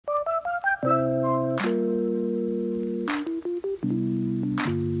Hello,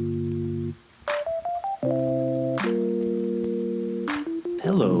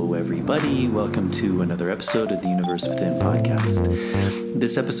 everybody. Welcome to another episode of the Universe Within podcast.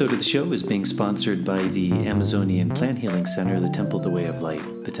 This episode of the show is being sponsored by the Amazonian Plant Healing Center, the Temple, the Way of Light.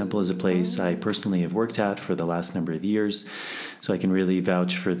 The temple is a place I personally have worked at for the last number of years, so I can really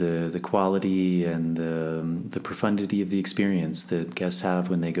vouch for the quality and the profundity of the experience that guests have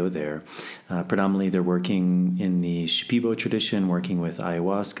when they go there. Predominantly, they're working in the Shipibo tradition, working with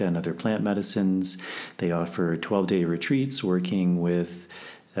ayahuasca and other plant medicines. They offer 12-day retreats, working with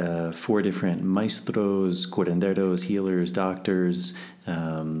 4 different maestros, curanderos, healers, doctors,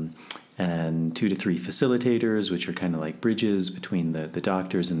 and 2 to 3 facilitators, which are kind of like bridges between the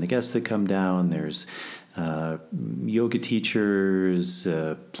doctors and the guests that come down. There's yoga teachers,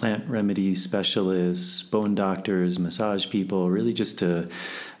 plant remedy specialists, bone doctors, massage people, really just an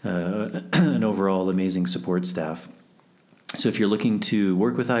overall amazing support staff. So if you're looking to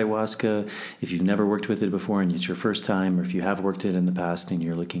work with ayahuasca, if you've never worked with it before and it's your first time, or if you have worked it in the past and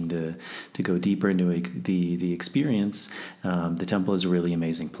you're looking to go deeper into the experience, the temple is a really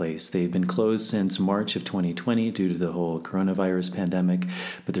amazing place. They've been closed since March of 2020 due to the whole coronavirus pandemic,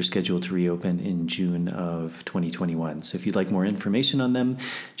 but they're scheduled to reopen in June of 2021. So if you'd like more information on them,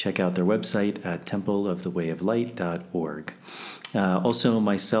 check out their website at templeofthewayoflight.org. Also,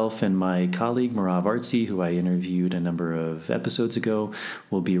 myself and my colleague, Marav Artsy, who I interviewed a number of episodes ago,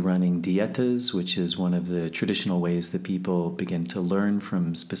 will be running dietas, which is one of the traditional ways that people begin to learn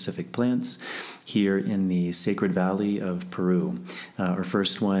from specific plants here in the Sacred Valley of Peru. Our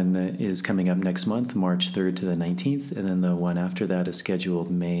first one is coming up next month, March 3rd to the 19th, and then the one after that is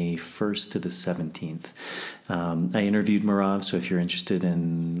scheduled May 1st to the 17th. I interviewed Marav, so if you're interested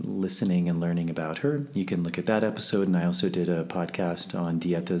in listening and learning about her, you can look at that episode, and I also did a podcast on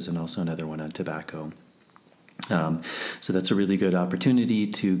dietas and also another one on tobacco. So that's a really good opportunity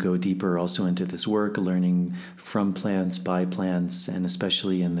to go deeper also into this work, learning from plants, by plants, and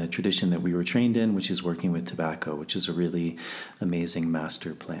especially in the tradition that we were trained in, which is working with tobacco, which is a really amazing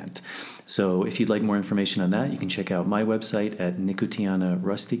master plant. So if you'd like more information on that, you can check out my website at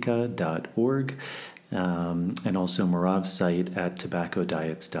nicotianarustica.org. And also Marav's site at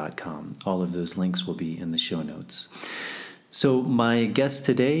tobaccodiets.com. All of those links will be in the show notes. So my guest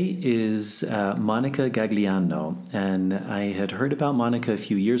today is Monica Gagliano, and I had heard about Monica a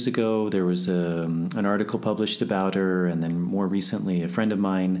few years ago. There was an article published about her, and then more recently a friend of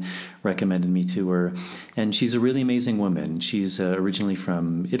mine recommended me to her, and she's a really amazing woman. She's originally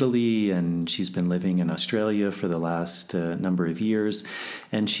from Italy, and she's been living in Australia for the last number of years,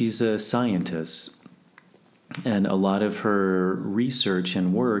 and she's a scientist. And a lot of her research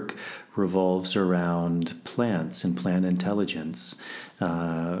and work revolves around plants and plant intelligence,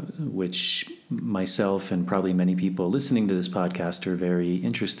 which myself and probably many people listening to this podcast are very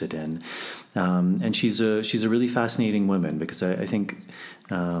interested in. And she's a really fascinating woman because I think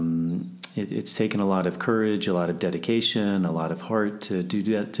it's taken a lot of courage, a lot of dedication, a lot of heart to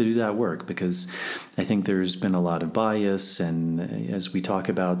do that work, because I think there's been a lot of bias, and as we talk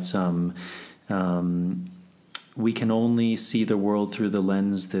about some. We can only see the world through the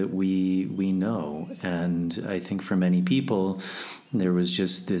lens that we know. And I think for many people, there was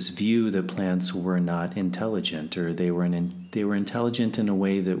just this view that plants were not intelligent, or they were intelligent in a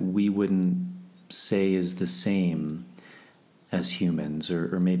way that we wouldn't say is the same as humans,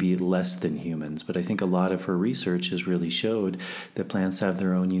 or maybe less than humans. But I think a lot of her research has really showed that plants have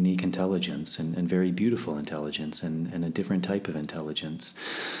their own unique intelligence, and very beautiful intelligence, and a different type of intelligence.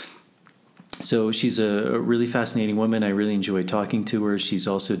 So she's a really fascinating woman. I really enjoy talking to her. She's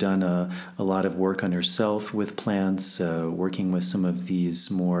also done a lot of work on herself with plants, working with some of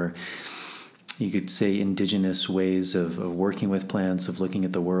these more, you could say, indigenous ways of working with plants, of looking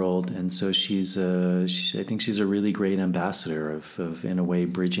at the world. And so I think she's a really great ambassador of, in a way,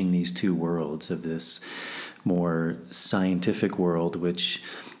 bridging these two worlds of this more scientific world, which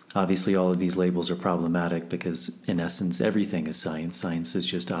obviously all of these labels are problematic because, in essence, everything is science. Science is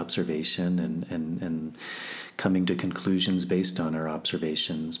just observation and coming to conclusions based on our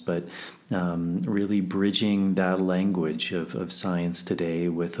observations. But really bridging that language of science today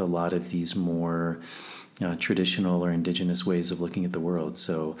with a lot of these more traditional or indigenous ways of looking at the world.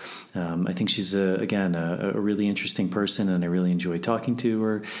 So I think she's, again, a really interesting person, and I really enjoyed talking to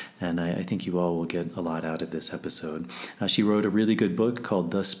her, and I think you all will get a lot out of this episode. She wrote a really good book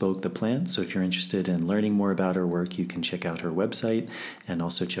called Thus Spoke the Plant, so if you're interested in learning more about her work, you can check out her website and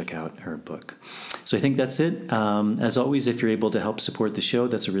also check out her book. So I think that's it. As always, if you're able to help support the show,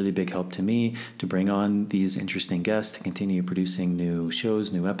 that's a really big help to me to bring on these interesting guests, to continue producing new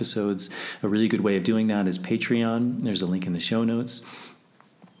shows, new episodes. A really good way of doing that is Patreon. There's a link in the show notes.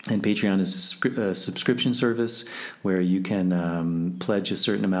 And Patreon is a subscription service where you can pledge a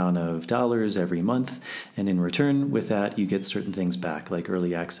certain amount of dollars every month. And in return with that, you get certain things back, like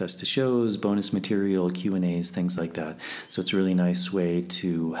early access to shows, bonus material, Q&As, things like that. So it's a really nice way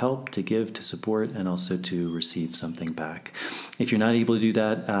to help, to give, to support, and also to receive something back. If you're not able to do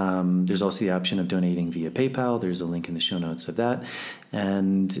that, there's also the option of donating via PayPal. There's a link in the show notes of that.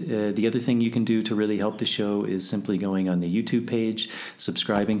 And the other thing you can do to really help the show is simply going on the YouTube page,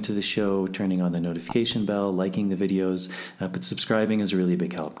 subscribing to the show, turning on the notification bell, liking the videos. But subscribing is a really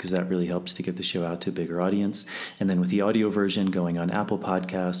big help because that really helps to get the show out to a bigger audience. And then with the audio version, going on Apple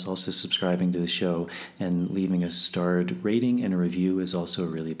Podcasts, also subscribing to the show and leaving a starred rating and a review is also a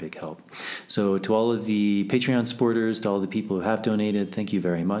really big help. So to all of the Patreon supporters, to all the people who have donated, thank you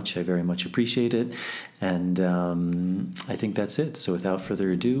very much. I very much appreciate it. And I think that's it. So without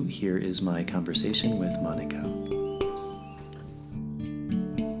further ado, here is my conversation with Monica.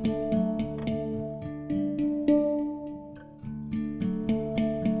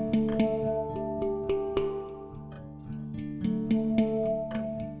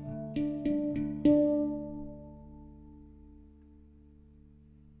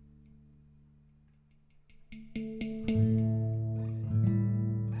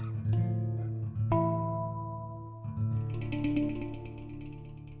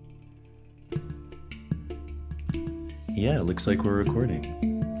 Yeah, it looks like we're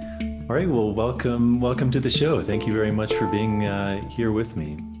recording. All right, well, welcome to the show. Thank you very much for being here with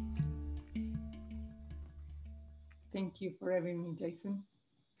me. Thank you for having me, Jason.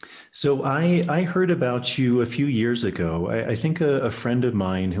 So I heard about you a few years ago. I think a friend of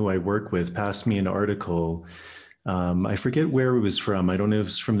mine who I work with passed me an article. I forget where it was from. I don't know if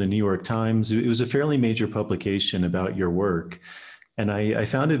it's from the New York Times. It was a fairly major publication about your work, and I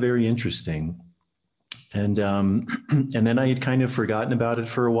found it very interesting. And then I had kind of forgotten about it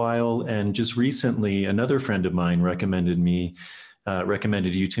for a while. And just recently, another friend of mine recommended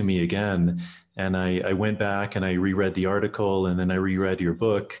you to me again. And I went back and I reread the article, and then I reread your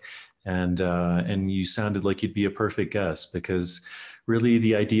book. And you sounded like you'd be a perfect guest, because really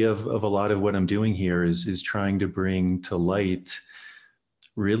the idea of a lot of what I'm doing here is trying to bring to light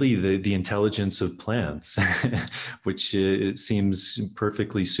really the intelligence of plants, which it seems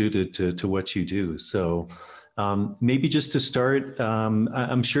perfectly suited to what you do. So maybe just to start,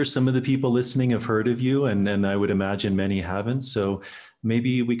 I'm sure some of the people listening have heard of you, and I would imagine many haven't. So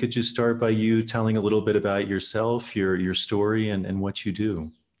maybe we could just start by you telling a little bit about yourself, your story, and what you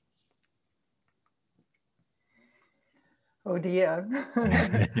do. Oh dear.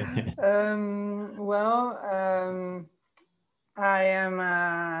 I am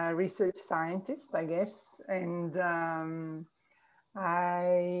a research scientist, I guess, and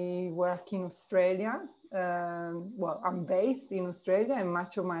I work in Australia. I'm based in Australia, and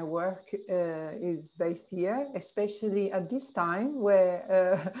much of my work is based here, especially at this time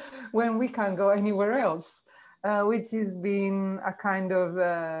when we can't go anywhere else, which has been a kind of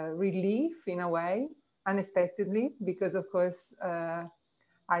relief in a way, unexpectedly, because of course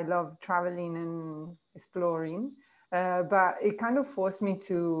I love traveling and exploring. But it kind of forced me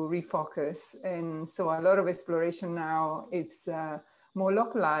to refocus. And so a lot of exploration now, it's more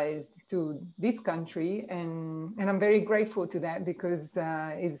localized to this country. And I'm very grateful to that, because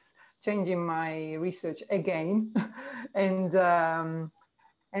it's changing my research again. and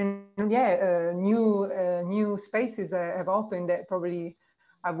new spaces have opened that probably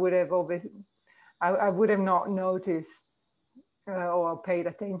I would have not noticed or paid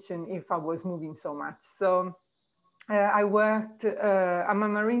attention if I was moving so much. So I'm a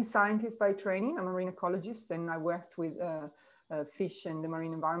marine scientist by training. I'm a marine ecologist, and I worked with fish and the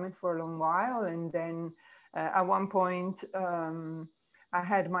marine environment for a long while. And then at one point, I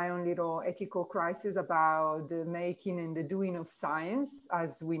had my own little ethical crisis about the making and the doing of science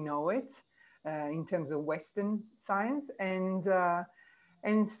as we know it in terms of Western science.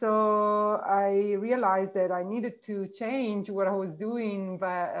 And so I realized that I needed to change what I was doing,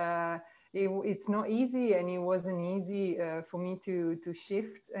 but it's not easy, and it wasn't easy for me to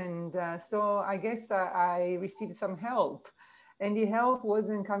shift. And so I guess I received some help. And the help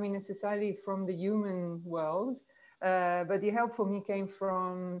wasn't coming necessarily from the human world, but the help for me came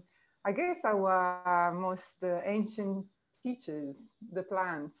from, I guess, our most ancient teachers, the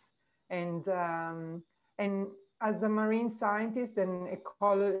plants. And as a marine scientist and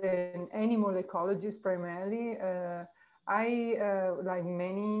an animal ecologist primarily, I, like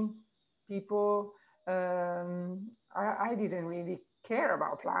many people, I didn't really care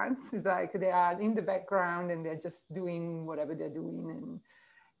about plants. It's like they are in the background and they're just doing whatever they're doing,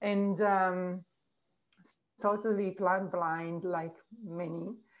 and totally plant blind, like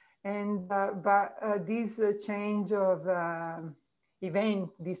many. And but this change of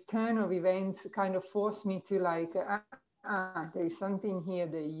this turn of events kind of forced me to like, there's something here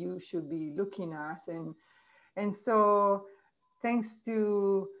that you should be looking at. And so thanks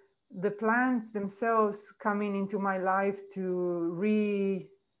to the plants themselves coming into my life to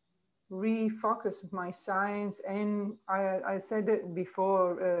refocus my science, and I said it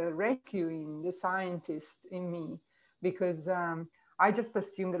before, rescuing the scientist in me, because I just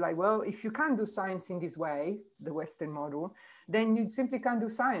assumed that, like, well, if you can't do science in this way, the Western model, then you simply can't do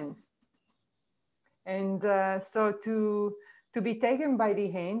science. And so to be taken by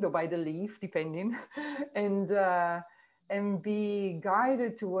the hand or by the leaf, depending, and be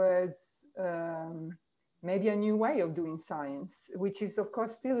guided towards maybe a new way of doing science, which is of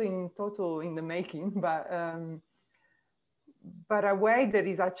course still in the making, but a way that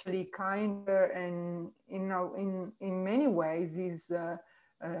is actually kinder and in many ways is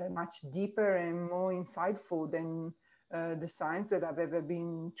much deeper and more insightful than the science that I've ever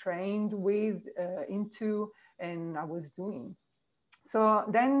been trained with, into, and I was doing. So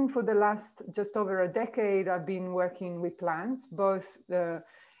then for the last just over a decade, I've been working with plants, both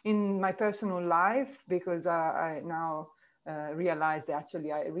in my personal life, because I now realized that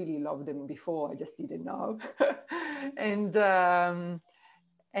actually I really loved them before, I just didn't know. And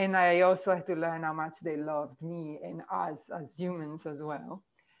I also had to learn how much they loved me and us as humans as well.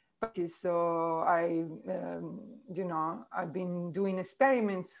 So I've been doing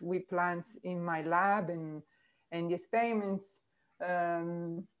experiments with plants in my lab, and the experiments have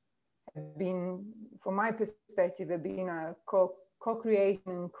been, from my perspective, have been a co-creation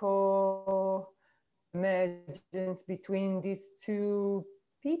and co-emergence between these two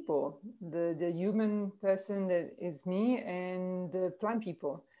people, the human person that is me and the plant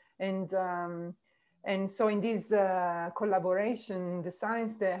people. And so in this collaboration, the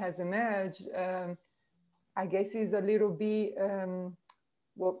science that has emerged, I guess, is a little bit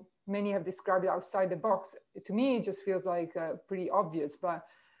what many have described outside the box. To me, it just feels like pretty obvious, but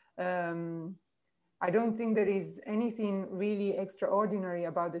I don't think there is anything really extraordinary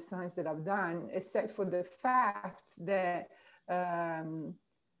about the science that I've done, except for the fact that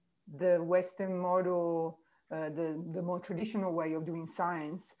the Western model, the more traditional way of doing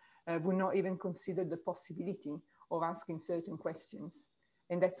science, would not even consider the possibility of asking certain questions.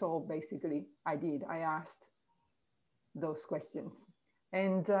 And that's all basically I did. I asked those questions.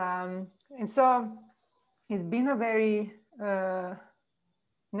 And so it's been a very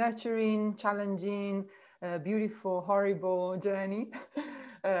nurturing, challenging, beautiful, horrible journey,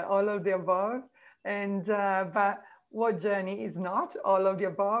 all of the above. And but what journey is not all of the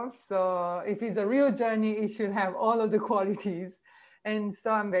above? So if it's a real journey, it should have all of the qualities. And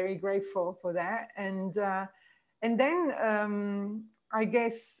so I'm very grateful for that. And then I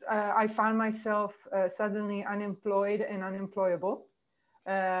guess I found myself suddenly unemployed and unemployable.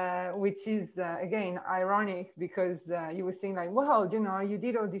 Which is, again, ironic, because you would think like, well, you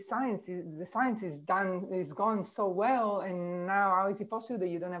did all this science, the science is gone so well, and now how is it possible that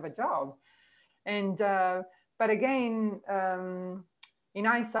you don't have a job? And, but again, in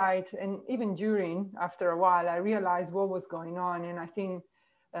hindsight, and even after a while, I realized what was going on. And I think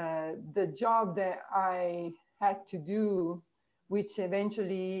the job that I had to do, which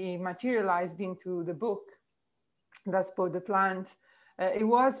eventually materialized into the book, That's for the Plant, it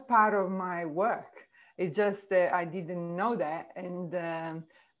was part of my work. It's just that I didn't know that,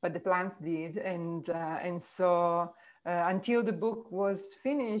 but the plants did. And so until the book was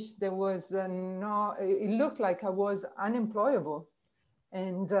finished, there was it looked like I was unemployable.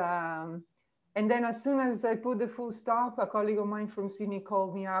 And then as soon as I put the full stop, a colleague of mine from Sydney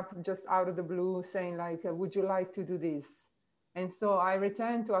called me up just out of the blue saying like, would you like to do this? And so I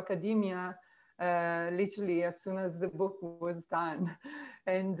returned to academia literally as soon as the book was done.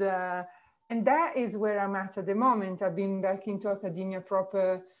 And that is where I'm at the moment. I've been back into academia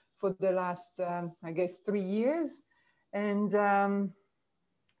proper for the last, I guess, 3 years. And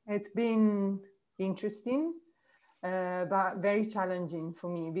it's been interesting, but very challenging for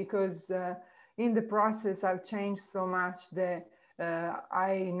me, because in the process, I've changed so much that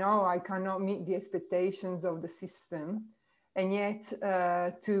I know I cannot meet the expectations of the system. And yet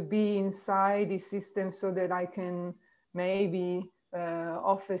to be inside the system so that I can maybe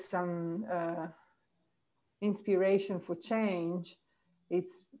offer some inspiration for change,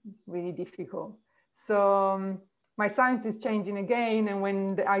 it's really difficult. So my science is changing again. And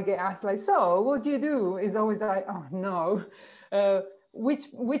when I get asked like, so what do you do? It's always like, oh no,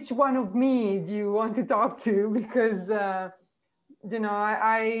 which one of me do you want to talk to? Because, you know,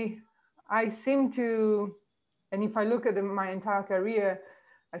 I seem to, and if I look at my entire career,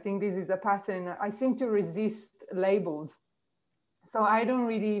 I think this is a pattern. I seem to resist labels. So I don't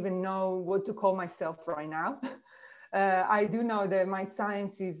really even know what to call myself right now. I do know that my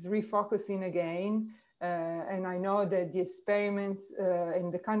science is refocusing again. And I know that the experiments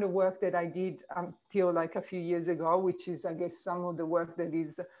and the kind of work that I did until like a few years ago, which is, I guess, some of the work that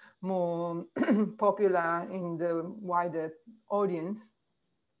is more popular in the wider audience,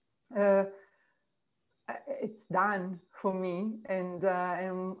 it's done for me. And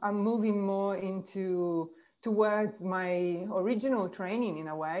I'm moving more towards my original training in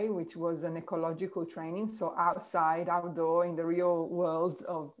a way, which was an ecological training. So outside, outdoor, in the real world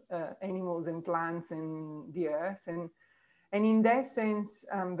of animals and plants and the earth. And in that sense,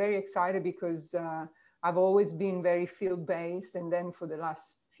 I'm very excited because I've always been very field-based. And then for the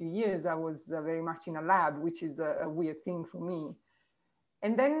last few years, I was very much in a lab, which is a weird thing for me.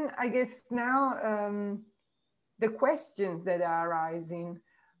 And then I guess now the questions that are arising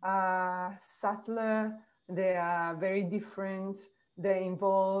are subtler, they are very different, they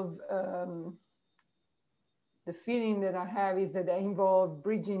involve, the feeling that I have is that they involve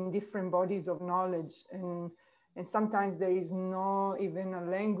bridging different bodies of knowledge. And sometimes there is no even a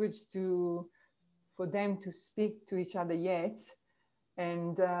language for them to speak to each other yet.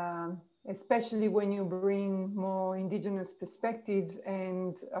 And especially when you bring more indigenous perspectives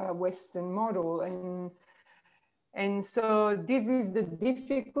and Western model. And so this is the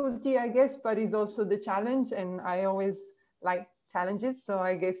difficulty, I guess, but it's also the challenge. And I always like challenges. So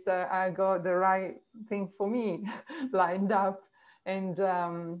I guess I got the right thing for me lined up. And,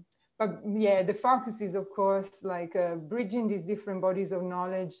 but yeah, the focus is, of course, like bridging these different bodies of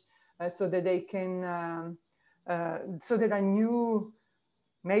knowledge so that they can, so that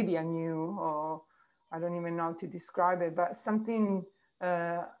maybe a new, or I don't even know how to describe it, but something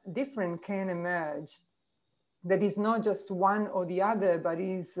different can emerge that is not just one or the other, but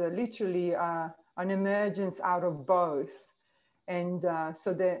is literally an emergence out of both. And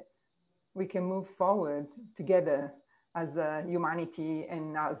so that we can move forward together as a humanity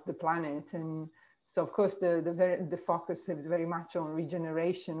and as the planet. And so, of course, the focus is very much on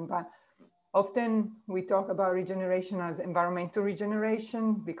regeneration, but often we talk about regeneration as environmental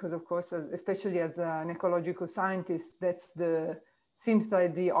regeneration, because of course, especially as an ecological scientist, seems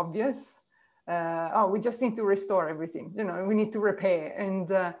like the obvious. We just need to restore everything, you know, we need to repair. And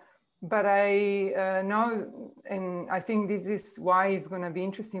but I know, and I think this is why it's going to be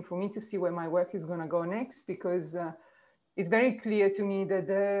interesting for me to see where my work is going to go next, because it's very clear to me that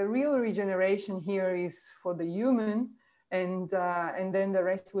the real regeneration here is for the human, and then the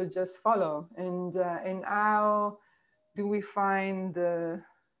rest will just follow. And how do we find a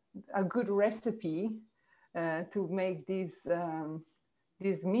good recipe to make this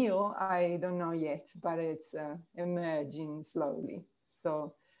meal? I don't know yet, but it's emerging slowly.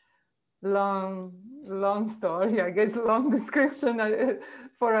 So long story, I guess, long description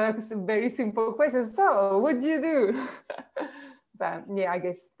for a very simple question. So what do you do? But yeah, I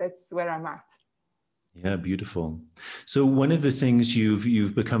guess that's where I'm at. Yeah, beautiful. So one of the things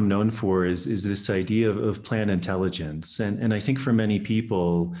you've become known for is this idea of plant intelligence. And I think for many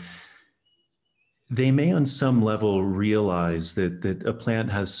people, they may on some level realize that a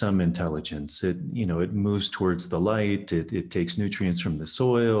plant has some intelligence. It moves towards the light, it takes nutrients from the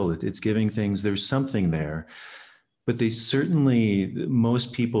soil, it's giving things, there's something there. But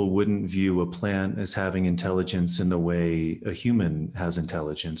most people wouldn't view a plant as having intelligence in the way a human has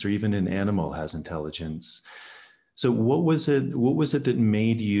intelligence, or even an animal has intelligence. So what was it that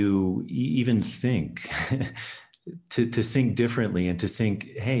made you even think to think differently, and to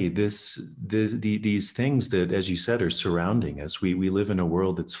think, hey, these things that, as you said, are surrounding us. We live in a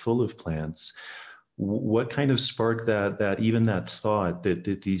world that's full of plants. What kind of sparked that thought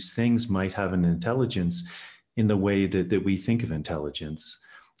that these things might have an intelligence in the way that we think of intelligence?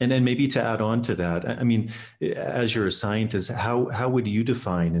 And then maybe to add on to that, I mean, as you're a scientist, how would you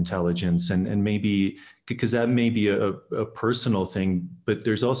define intelligence? And maybe because that may be a personal thing, but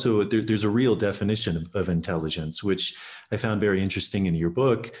there's also there's a real definition of intelligence, which I found very interesting in your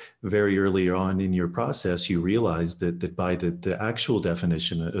book. Very early on in your process, you realized that by the actual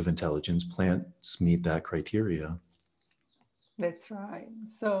definition of intelligence, plants meet that criteria. That's right.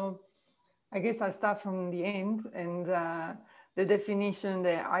 So I guess I'll start from the end, and the definition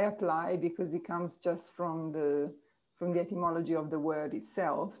that I apply, because it comes just from the etymology of the word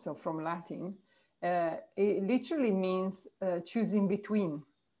itself, so from Latin, it literally means choosing between.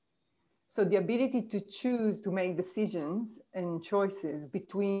 So the ability to choose, to make decisions and choices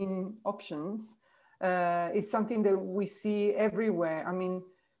between options is something that we see everywhere. I mean,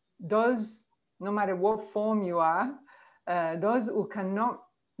 those, no matter what form you are, those who cannot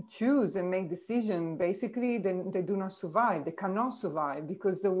choose and make decisions, basically they do not survive. They cannot survive,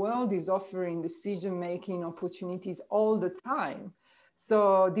 because the world is offering decision-making opportunities all the time.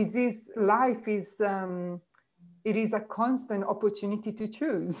 So life is, it is a constant opportunity to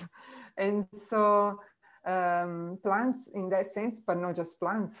choose. And so plants in that sense, but not just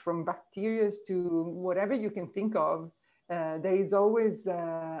plants, from bacteria to whatever you can think of, there is always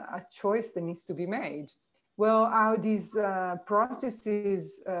a choice that needs to be made. Well, how these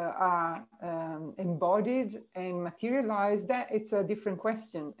processes are embodied and materialized, that it's a different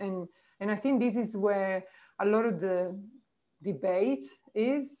question. And I think this is where a lot of the debate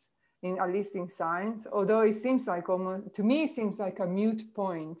is, at least in science, although it seems like almost, to me, it seems like a moot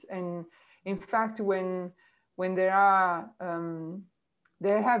point. And in fact, when there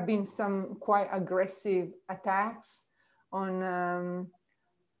have been some quite aggressive attacks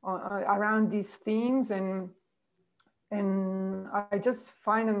around these themes, and I just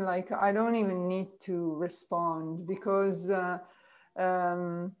find them like, I don't even need to respond, because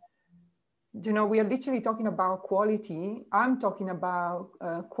you know, we are literally talking about quality. I'm talking about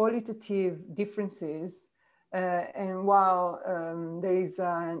qualitative differences, and while there is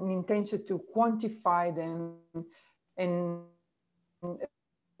an intention to quantify them and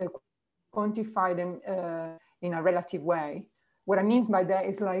quantify them in a relative way. What I mean by that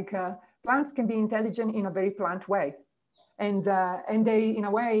is like plants can be intelligent in a very plant way. And they, in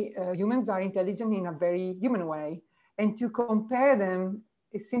a way, humans are intelligent in a very human way. And to compare them,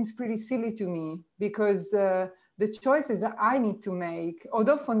 it seems pretty silly to me, because the choices that I need to make,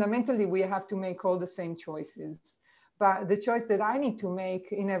 although fundamentally we have to make all the same choices, but the choice that I need to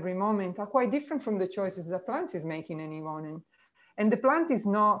make in every moment are quite different from the choices the plant is making in any moment. And the plant is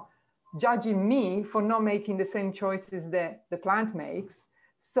not judging me for not making the same choices that the plant makes.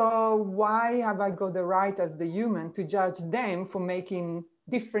 So why have I got the right as the human to judge them for making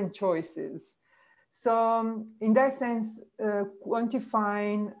different choices? So in that sense,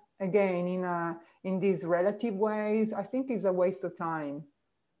 quantifying again in these relative ways, I think is a waste of time.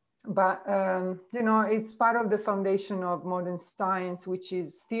 But you know, it's part of the foundation of modern science, which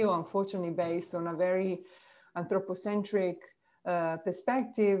is still unfortunately based on a very anthropocentric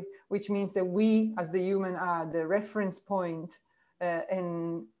perspective, which means that we as the human are the reference point.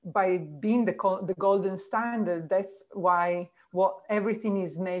 And by being the golden standard, that's why what everything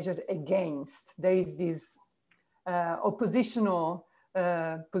is measured against. There is this oppositional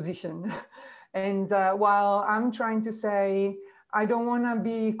position. And while I'm trying to say, I don't want to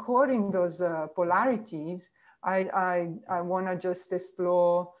be quoting those polarities, I want to just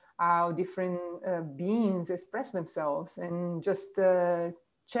explore how different beings express themselves, and just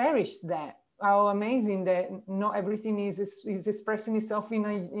cherish that. How amazing that not everything is expressing itself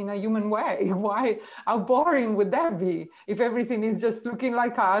in a human way. Why? How boring would that be if everything is just looking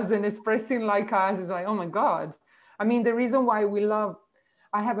like us and expressing like us? It's like, oh my God. I mean, the reason why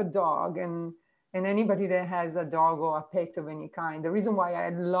I have a dog, and anybody that has a dog or a pet of any kind, the reason why I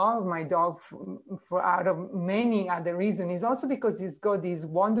love my dog for out of many other reasons is also because he's got this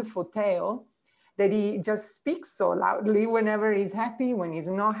wonderful tail that he just speaks so loudly whenever he's happy, when he's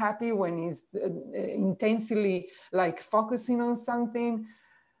not happy, when he's intensely like focusing on something.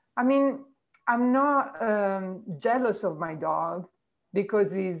 I mean, I'm not jealous of my dog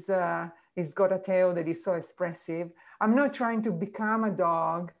because he's got a tail that is so expressive. I'm not trying to become a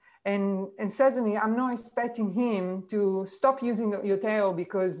dog. And certainly I'm not expecting him to stop using your tail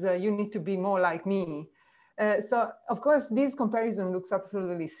because you need to be more like me. So of course, this comparison looks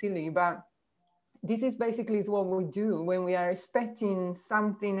absolutely silly, but this is basically what we do when we are expecting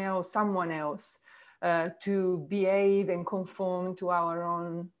something else, someone else to behave and conform to our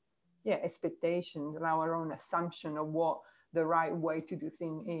own expectations, our own assumption of what the right way to do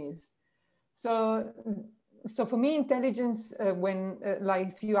things is. So so for me, intelligence, like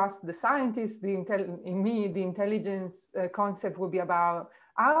if you ask the scientist, in me, the intelligence concept would be about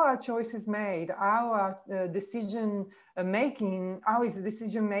how are choices made, how are decision making, how is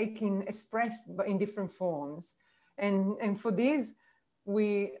decision making expressed in different forms. And for this,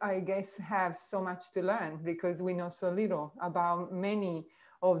 we, I guess, have so much to learn because we know so little about many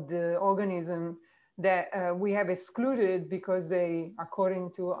of the organisms that we have excluded because they,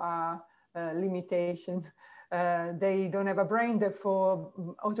 according to our limitations, they don't have a brain, therefore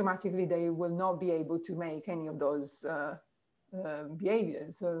automatically they will not be able to make any of those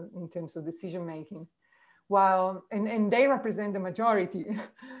behaviors in terms of decision making. While, and they represent the majority.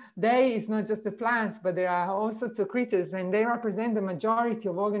 They is not just the plants, but there are all sorts of creatures, and they represent the majority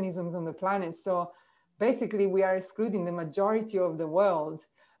of organisms on the planet. So basically we are excluding the majority of the world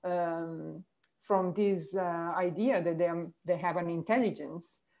from this idea that they have an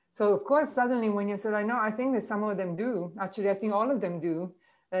intelligence. So of course, suddenly when you say, no, I think that some of them do, actually, I think all of them do,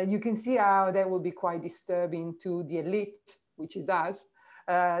 you can see how that will be quite disturbing to the elite, which is us,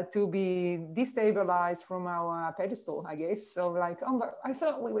 to be destabilized from our pedestal, I guess. So like, oh, but I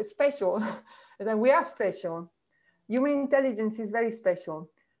thought we were special, that we are special. Human intelligence is very special.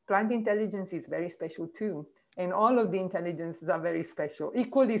 Plant intelligence is very special too. And all of the intelligences are very special,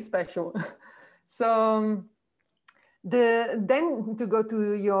 equally special. So then to go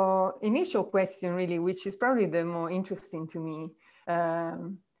to your initial question, really, which is probably the more interesting to me.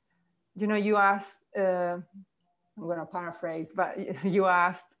 You know, you asked, I'm going to paraphrase, but you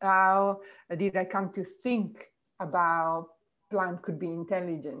asked, how did I come to think about plant could be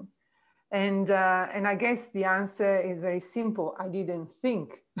intelligent? And I guess the answer is very simple. I didn't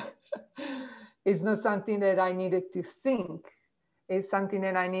think. It's not something that I needed to think. It's something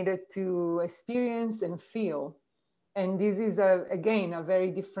that I needed to experience and feel. And this is, again, a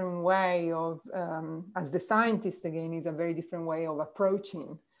very different way of, as the scientist, again, is a very different way of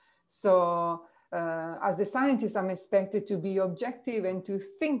approaching. So as the scientist, I'm expected to be objective and to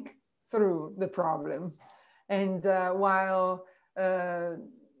think through the problem. And while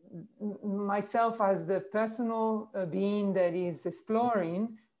myself as the personal being that is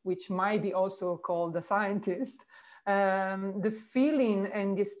exploring, which might be also called the scientist, the feeling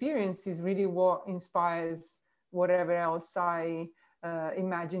and the experience is really what inspires whatever else I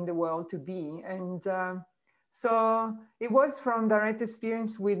imagine the world to be. And so it was from direct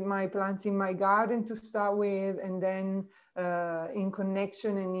experience with my plants in my garden to start with, and then in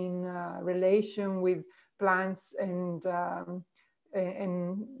connection and in relation with plants and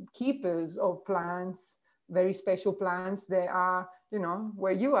keepers of plants, very special plants that are, you know,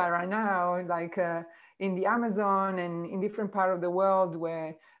 where you are right now, like in the Amazon and in different parts of the world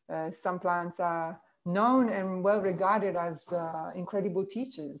where some plants are known and well regarded as incredible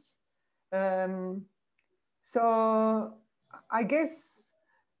teachers. So I guess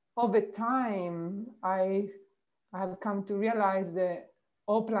over time, I have come to realize that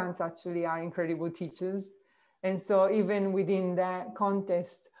all plants actually are incredible teachers. And so even within that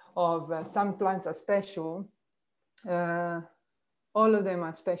context of some plants are special, all of them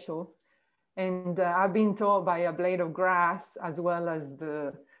are special. And I've been taught by a blade of grass as well as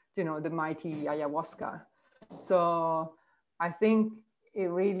the, you know, the mighty ayahuasca. So I think it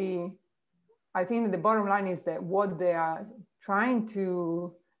really, I think that the bottom line is that what they are trying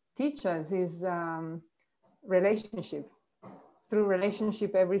to teach us is relationship. Through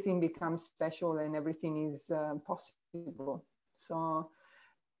relationship, everything becomes special and everything is possible. So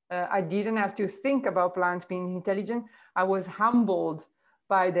I didn't have to think about plants being intelligent. I was humbled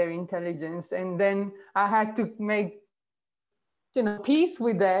by their intelligence. And then I had to make, you know, peace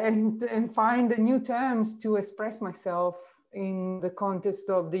with that and find the new terms to express myself in the context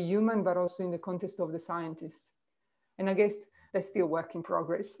of the human, but also in the context of the scientist. And I guess that's still work in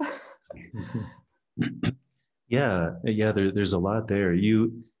progress. Yeah, there's a lot there.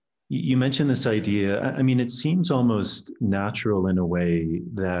 You mentioned this idea. I mean, it seems almost natural in a way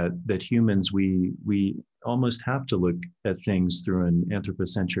that humans, we almost have to look at things through an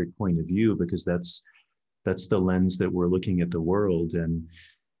anthropocentric point of view, because that's the lens that we're looking at the world. And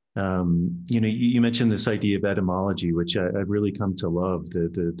you know, you mentioned this idea of etymology, which I've really come to love,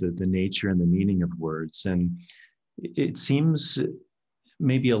 the nature and the meaning of words. And it seems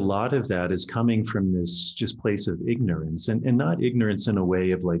maybe a lot of that is coming from this just place of ignorance, and not ignorance in a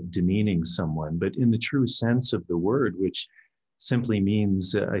way of like demeaning someone, but in the true sense of the word, which simply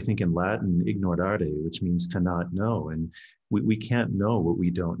means, I think in Latin, ignorare, which means to not know. And we can't know what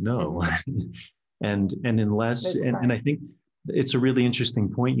we don't know. and unless, and I think it's a really interesting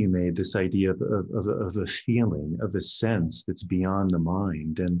point you made, this idea of a feeling, of a sense that's beyond the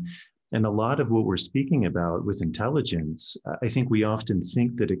mind. And And a lot of what we're speaking about with intelligence, I think we often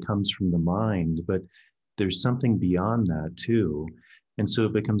think that it comes from the mind, but there's something beyond that too. And so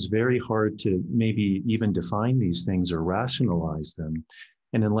it becomes very hard to maybe even define these things or rationalize them.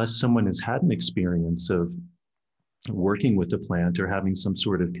 And unless someone has had an experience of working with a plant or having some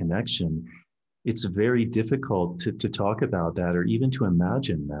sort of connection, it's very difficult to talk about that or even to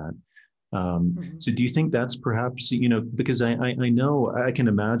imagine that. So do you think that's perhaps, because I know, I can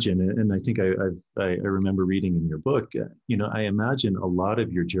imagine, and I think I remember reading in your book, I imagine a lot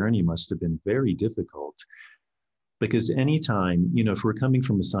of your journey must have been very difficult, because anytime, if we're coming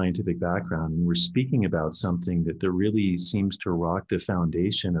from a scientific background and we're speaking about something that really seems to rock the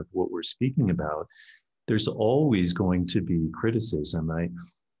foundation of what we're speaking about, there's always going to be criticism. I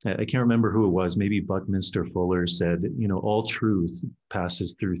can't remember who it was, maybe Buckminster Fuller said, all truth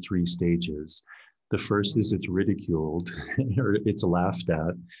passes through three stages. The first is it's ridiculed or it's laughed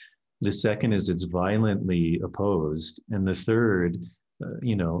at. The second is it's violently opposed. And the third,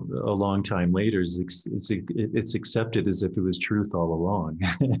 a long time later, it's accepted as if it was truth all along.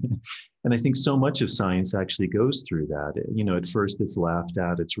 And I think so much of science actually goes through that. At first it's laughed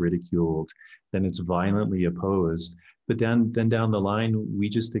at, it's ridiculed, then it's violently opposed. But then down the line, we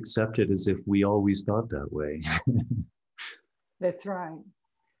just accept it as if we always thought that way. That's right.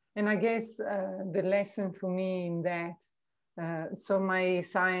 And I guess the lesson for me in that, so my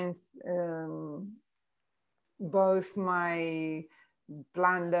science, both my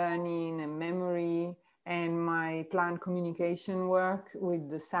plant learning and memory and my plant communication work with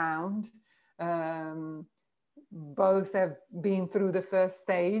the sound, both have been through the first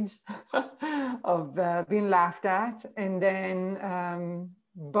stage of being laughed at, and then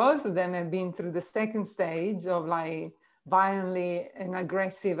both of them have been through the second stage of like violently and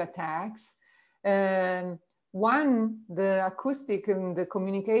aggressive attacks. One, the acoustic and the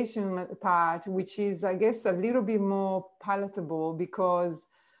communication part, which is, I guess, a little bit more palatable because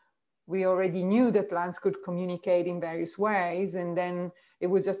we already knew the plants could communicate in various ways. And then it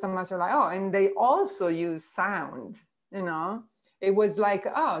was just a matter of like, oh, and they also use sound, It was like,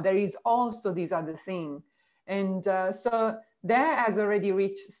 oh, there is also this other thing. And so that has already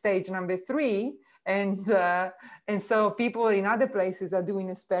reached stage number 3. And so people in other places are doing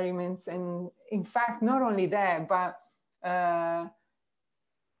experiments. And in fact, not only that, but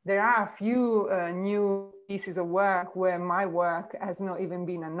there are a few new pieces of work where my work has not even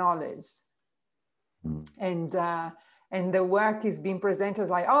been acknowledged. And the work is being presented as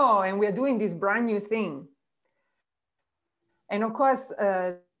like, oh, and we're doing this brand new thing. And of course,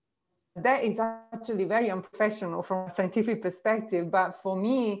 that is actually very unprofessional from a scientific perspective. But for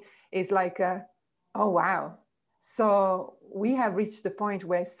me, it's like, oh, wow. So we have reached the point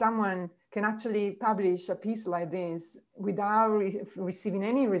where someone can actually publish a piece like this without receiving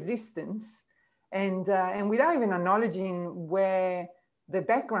any resistance and without even acknowledging where the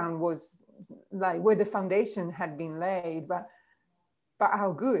background was, like where the foundation had been laid. But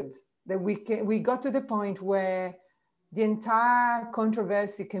how good that we got to the point where the entire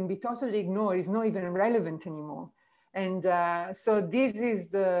controversy can be totally ignored. It's not even relevant anymore. And so this is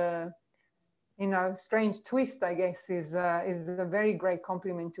the, strange twist, I guess, is a very great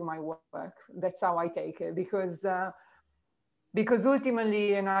compliment to my work. That's how I take it, because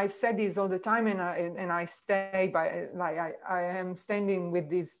ultimately, and I've said this all the time, and I stay by, like I am standing with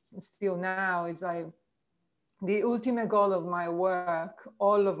this still now, is like the ultimate goal of my work,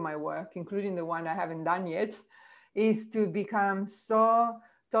 all of my work, including the one I haven't done yet, is to become so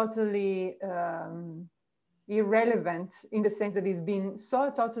totally irrelevant, in the sense that it's been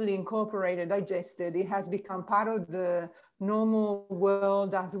so totally incorporated, digested, it has become part of the normal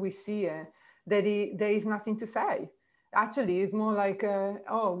world as we see it, that there is nothing to say. Actually, it's more like,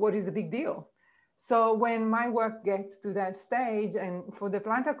 oh, what is the big deal? So when my work gets to that stage, and for the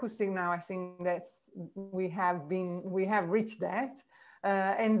plant acoustic now, I think we have reached that.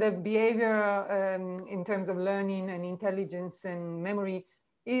 And the behavior in terms of learning and intelligence and memory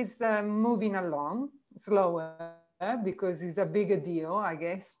is moving along slower because it's a bigger deal, I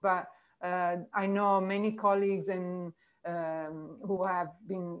guess. But I know many colleagues and who have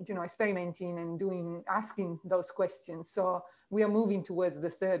been, experimenting and asking those questions. So we are moving towards the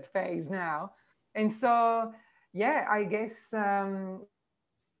third phase now. And so, yeah, I guess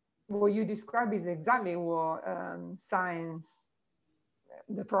what you describe is exactly what science,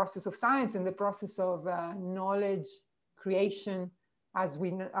 the process of science and the process of knowledge creation as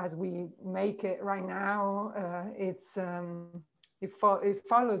we make it right now, it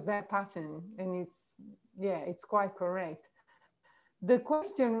follows that pattern, and it's quite correct. The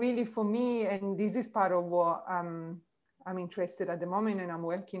question really for me, and this is part of what I'm I'm interested at the moment and I'm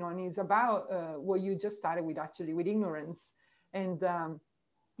working on is about what you just started with, actually, with ignorance, and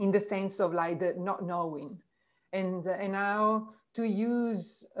in the sense of like the not knowing, and how to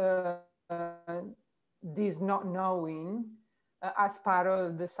use this not knowing as part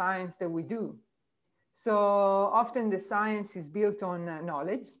of the science that we do. So often the science is built on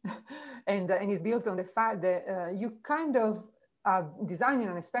knowledge and is built on the fact that you kind of are designing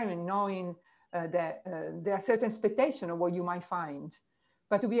an experiment knowing that there are certain expectations of what you might find.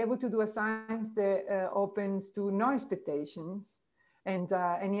 But to be able to do a science that opens to no expectations, and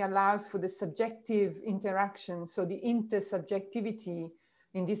it allows for the subjective interaction. So the intersubjectivity,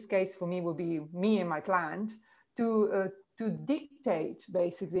 in this case for me, will be me and my plant, to dictate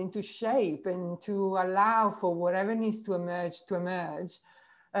basically, and to shape and to allow for whatever needs to emerge,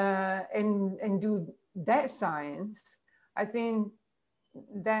 and do that science. I think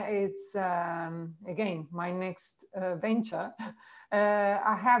that it's, again, my next venture.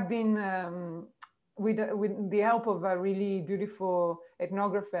 I have been, with the help of a really beautiful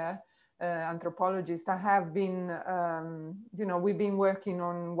ethnographer, anthropologist, I have been, we've been working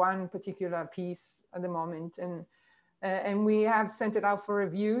on one particular piece at the moment, and we have sent it out for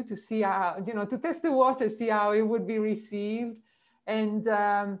review to see how, to test the water, see how it would be received. And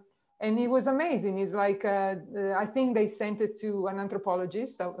it was amazing. It's like, I think they sent it to an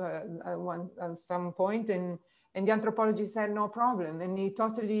anthropologist at some point, and the anthropologist had no problem. And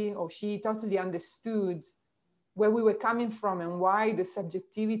she totally understood where we were coming from and why the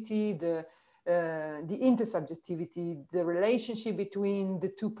subjectivity, the intersubjectivity, the relationship between the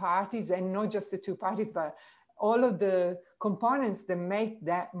two parties, and not just the two parties, but all of the components that make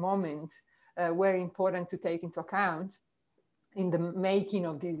that moment were important to take into account in the making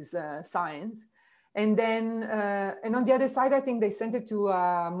of this science. And then, and on the other side, I think they sent it to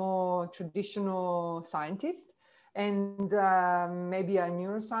a more traditional scientist, and maybe a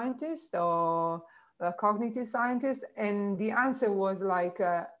neuroscientist or a cognitive scientist. And the answer was like,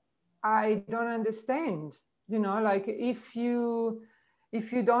 I don't understand, like if you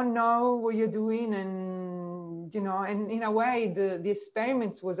don't know what you're doing, and and in a way the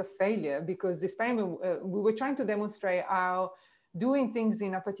experiment was a failure, because the experiment, we were trying to demonstrate how doing things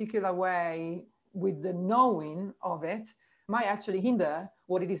in a particular way with the knowing of it might actually hinder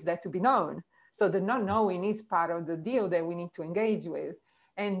what it is there to be known. So the not knowing is part of the deal that we need to engage with.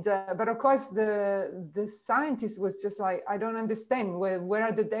 And but of course the scientist was just like, I don't understand, where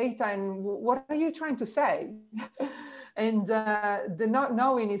are the data and what are you trying to say? And the not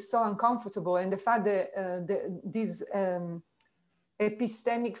knowing is so uncomfortable, and the fact that these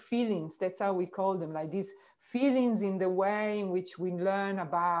epistemic feelings, that's how we call them, like these feelings in the way in which we learn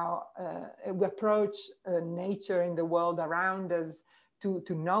about, we approach nature in the world around us to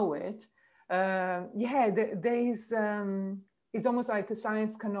know it. There is, it's almost like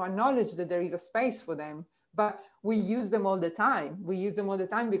science cannot acknowledge that there is a space for them, but we use them all the time. We use them all the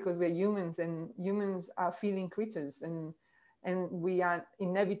time because we're humans, and humans are feeling creatures, and we are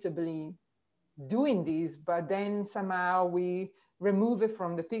inevitably doing this, but then somehow we remove it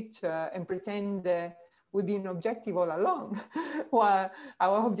from the picture and pretend that we've been objective all along. While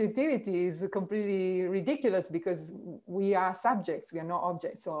our objectivity is completely ridiculous, because we are subjects, we are not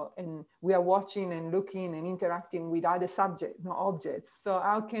objects. So, and we are watching and looking and interacting with other subjects, not objects. So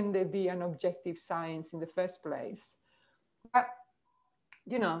how can there be an objective science in the first place? But,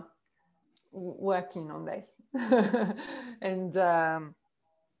 working on this. And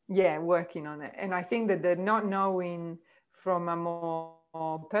working on it. And I think that the not knowing from a more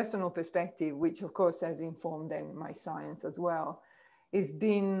personal perspective, which of course has informed then my science as well, is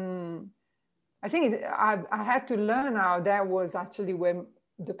been, I think I had to learn how that was actually where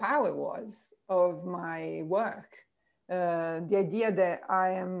the power was of my work. The idea that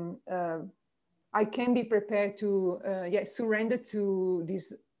I can be prepared to surrender to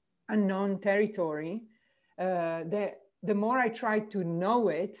this unknown territory, that the more I try to know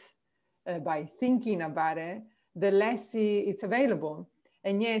it by thinking about it, the less it's available.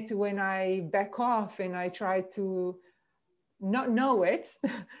 And yet when I back off and I try to not know it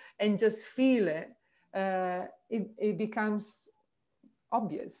and just feel it, it becomes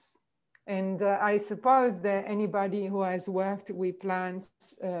obvious. And I suppose that anybody who has worked with plants,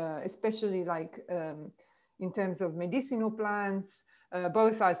 especially like in terms of medicinal plants,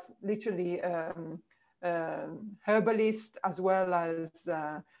 both as literally herbalists, as well as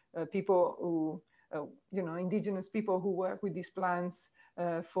people who, indigenous people who work with these plants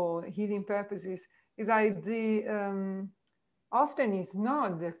for healing purposes, is like often it's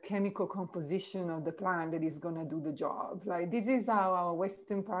not the chemical composition of the plant that is going to do the job. Like, this is how our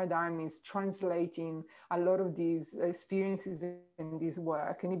Western paradigm is translating a lot of these experiences in this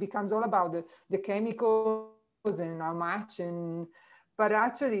work. And it becomes all about the chemicals and how much. But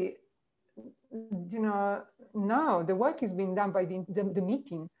actually, no, the work is being done by the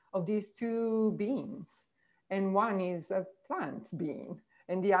meeting of these two beings. And one is a plant being,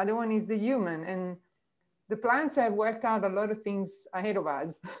 and the other one is the human. And the plants have worked out a lot of things ahead of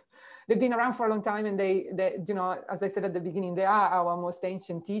us. They've been around for a long time, and they, as I said at the beginning, they are our most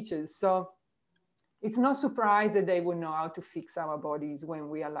ancient teachers. So it's no surprise that they would know how to fix our bodies when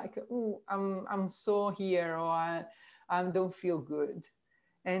we are like, oh, I'm sore here, or I don't feel good.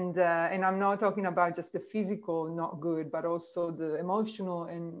 And I'm not talking about just the physical not good, but also the emotional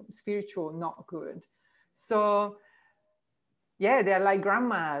and spiritual not good. So yeah, they're like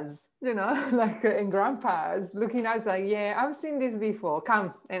grandmas, like and grandpas looking at us like, yeah, I've seen this before.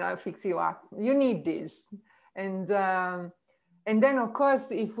 Come and I'll fix you up. You need this. And then, of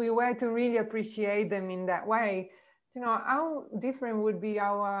course, if we were to really appreciate them in that way, how different would be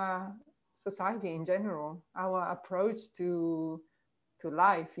our society in general, our approach to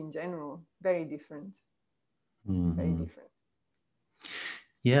life in general. Very different. Mm-hmm. Very different.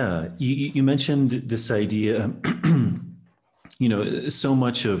 Yeah, you mentioned this idea. So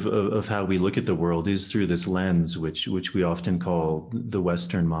much of how we look at the world is through this lens, which we often call the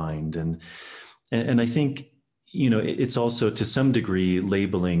Western mind, and I think it's also to some degree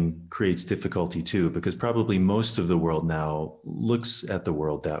labeling creates difficulty too, because probably most of the world now looks at the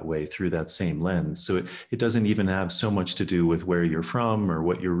world that way through that same lens. So it doesn't even have so much to do with where you're from or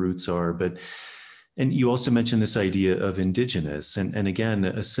what your roots are, and you also mentioned this idea of indigenous, and again,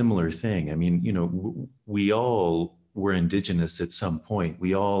 a similar thing. I mean, we all were indigenous at some point.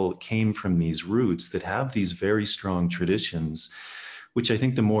 We all came from these roots that have these very strong traditions, which I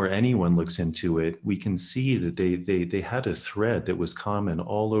think the more anyone looks into it, we can see that they had a thread that was common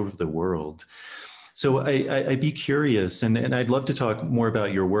all over the world. So I'd be curious, and I'd love to talk more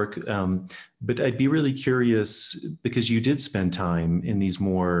about your work, but I'd be really curious because you did spend time in these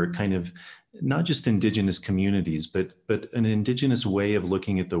more kind of not just indigenous communities, but an indigenous way of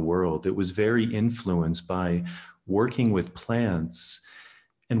looking at the world that was very influenced by working with plants,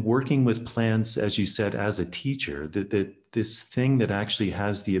 and working with plants, as you said, as a teacher, that this thing that actually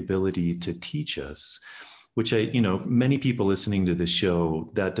has the ability to teach us, which many people listening to this show,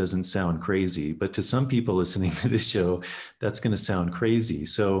 that doesn't sound crazy, but to some people listening to this show, that's going to sound crazy.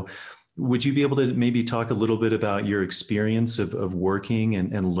 So would you be able to maybe talk a little bit about your experience of working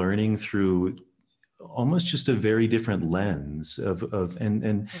and learning through almost just a very different lens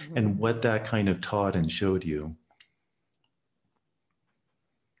and what that kind of taught and showed you?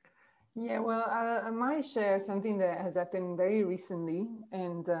 Yeah, well, I might share something that has happened very recently,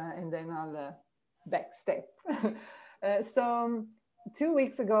 and then I'll backstep. So 2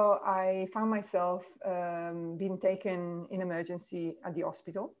 weeks ago, I found myself being taken in emergency at the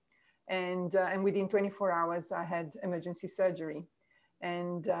hospital, and within 24 hours, I had emergency surgery,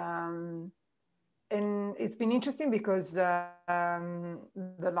 and it's been interesting because the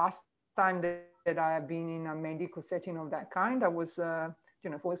last time that I have been in a medical setting of that kind, I was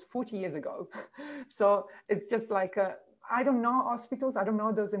it was 40 years ago. So it's just like, I don't know hospitals. I don't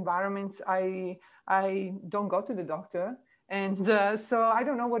know those environments. I don't go to the doctor. And so I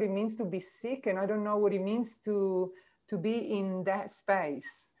don't know what it means to be sick. And I don't know what it means to be in that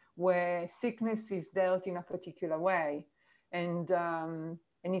space where sickness is dealt in a particular way. And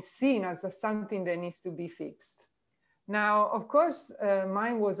it's seen as something that needs to be fixed. Now, of course,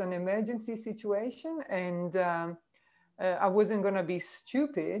 mine was an emergency situation, and I wasn't going to be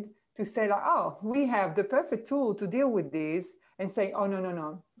stupid to say like, oh, we have the perfect tool to deal with this, and say, oh,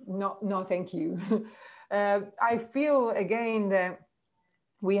 no, thank you. I feel again that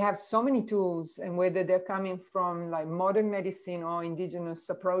we have so many tools, and whether they're coming from like modern medicine or indigenous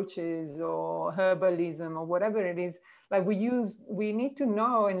approaches or herbalism or whatever it is, like we need to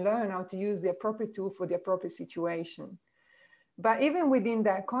know and learn how to use the appropriate tool for the appropriate situation. But even within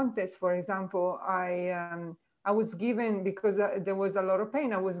that context, for example, I was given, because there was a lot of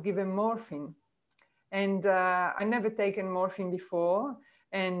pain, I was given morphine. And I never taken morphine before.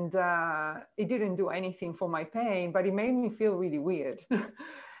 And it didn't do anything for my pain, but it made me feel really weird.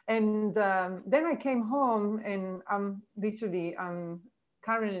 And then I came home, and I'm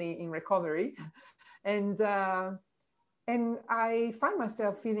currently in recovery. And I find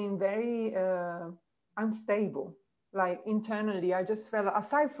myself feeling very unstable. Like internally, I just felt,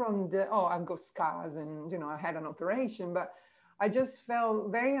 aside from I've got scars and, I had an operation, but I just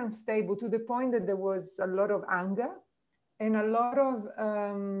felt very unstable to the point that there was a lot of anger and a lot of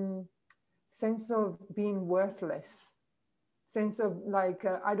sense of being worthless, sense of like,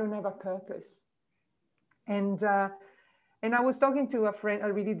 I don't have a purpose. And I was talking to a friend,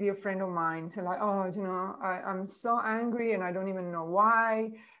 a really dear friend of mine, saying like, oh, you know, I'm so angry and I don't even know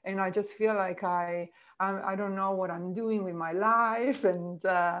why. And I just feel like I don't know what I'm doing with my life. And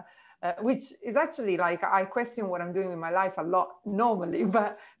which is actually like, I question what I'm doing with my life a lot normally,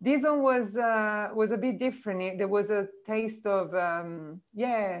 but this one was a bit different. There was a taste of,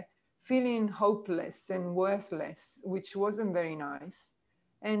 feeling hopeless and worthless, which wasn't very nice.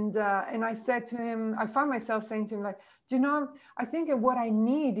 And I said to him, I found myself saying to him, like, do you know, I think what I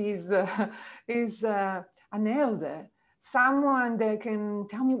need is an elder, someone that can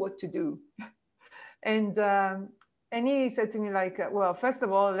tell me what to do. And he said to me, like, well, first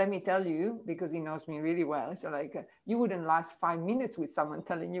of all, let me tell you, because he knows me really well. So like, you wouldn't last 5 minutes with someone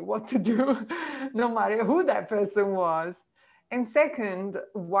telling you what to do, no matter who that person was. And second,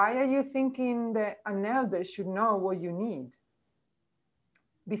 why are you thinking that an elder should know what you need?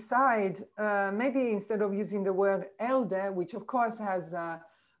 Besides, maybe instead of using the word elder, which of course has a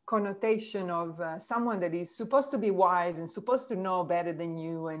connotation of someone that is supposed to be wise and supposed to know better than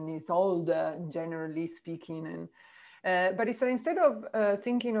you and is older, generally speaking. And but instead of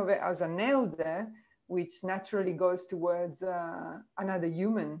thinking of it as an elder, which naturally goes towards another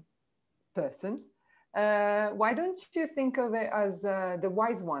human person, why don't you think of it as the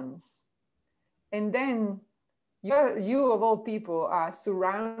wise ones? And then you of all people are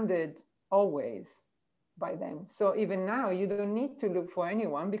surrounded always by them. So even now you don't need to look for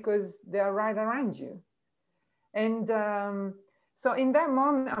anyone because they are right around you. And so in that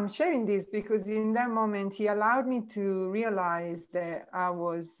moment, I'm sharing this because in that moment he allowed me to realize that I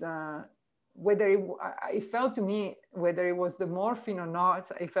was, it felt to me, whether it was the morphine or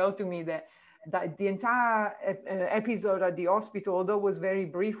not, it felt to me that the entire episode at the hospital, although it was very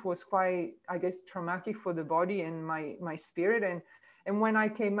brief, was quite, I guess, traumatic for the body and my spirit. And when I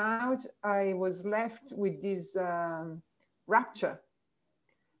came out, I was left with this rapture,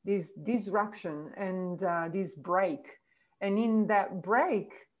 this disruption and this break. And in that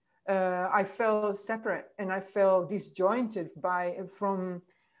break, I felt separate and I felt disjointed from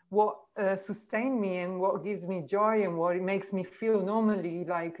what sustained me and what gives me joy and what makes me feel normally,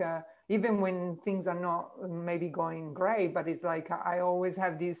 like even when things are not maybe going great, but it's like I always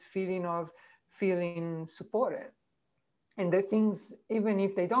have this feeling of feeling supported. And the things, even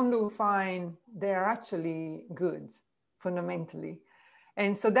if they don't look fine, they're actually good fundamentally.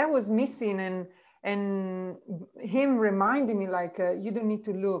 And so that was missing. And him reminding me, like, you don't need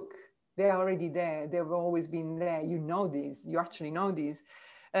to look, they're already there. They've always been there. You know this, you actually know this.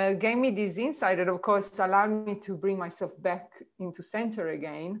 Gave me this insight that, of course, allowed me to bring myself back into center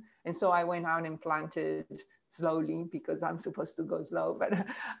again. And so I went out and planted slowly because I'm supposed to go slow, but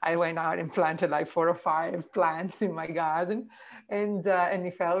I went out and planted like 4 or 5 plants in my garden, and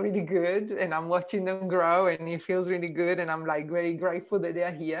it felt really good. And I'm watching them grow, and it feels really good. And I'm like very grateful that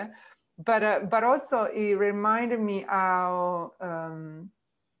they're here. But also it reminded me how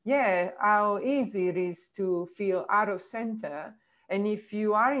easy it is to feel out of center. And if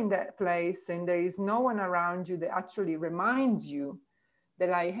you are in that place and there is no one around you that actually reminds you that,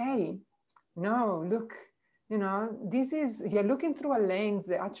 like, hey, no, look, you know, you're looking through a lens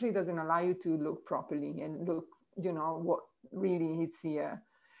that actually doesn't allow you to look properly and look, you know, what really is here.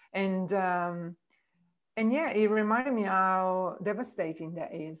 And it reminded me how devastating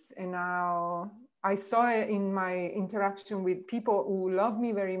that is, and how I saw it in my interaction with people who love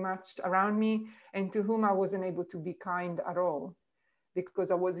me very much around me and to whom I wasn't able to be kind at all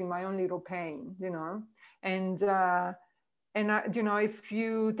because I was in my own little pain, you know. And you know, if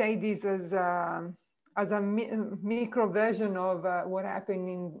you take this as a micro version of what happened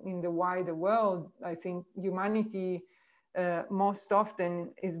in the wider world, I think humanity most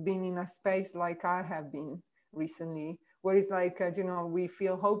often is being in a space like I have been recently, where it's like, you know, we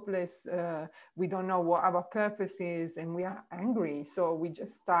feel hopeless, we don't know what our purpose is, and we are angry. So we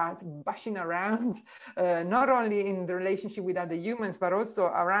just start bashing around, not only in the relationship with other humans, but also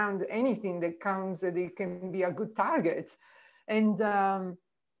around anything that comes that it can be a good target. And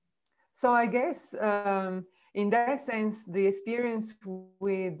so I guess in that sense, the experience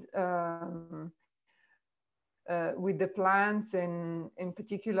with the plants, and in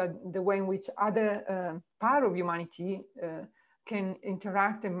particular the way in which other part of humanity can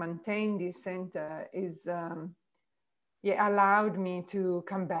interact and maintain this center is allowed me to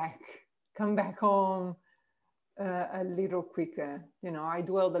come back home a little quicker. You know, I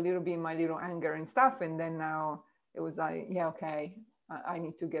dwelled a little bit in my little anger and stuff, and then now it was like, yeah, okay, I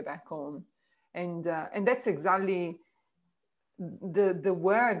need to get back home. And that's exactly the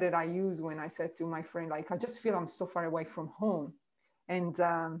word that I use when I said to my friend, like, I just feel I'm so far away from home. And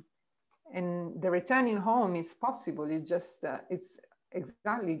the returning home is possible. It's just, it's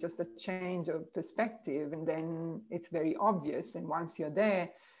exactly just a change of perspective. And then it's very obvious. And once you're there,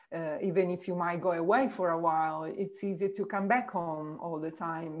 even if you might go away for a while, it's easy to come back home all the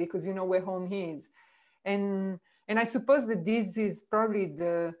time because you know where home is. And I suppose that this is probably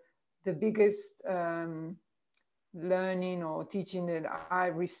the biggest learning or teaching that I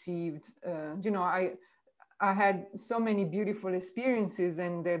received. You know, I had so many beautiful experiences,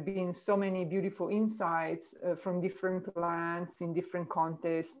 and there have been so many beautiful insights from different plants in different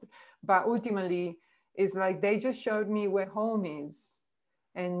contexts. But ultimately, it's like they just showed me where home is,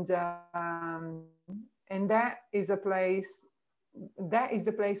 and that is a place. That is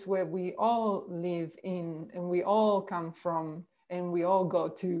the place where we all live in, and we all come from, and we all go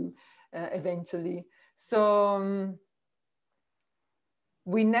to eventually. So.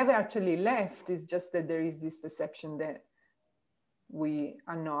 We never actually left. It's just that there is this perception that we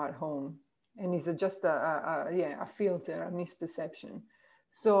are not at home, and it's just a filter, a misperception.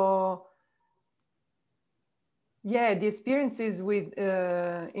 So yeah, the experiences with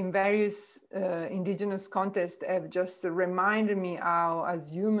in various indigenous contexts have just reminded me how,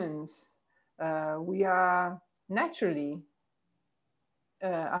 as humans, we are naturally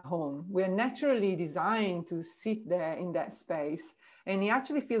at home. We are naturally designed to sit there in that space. And it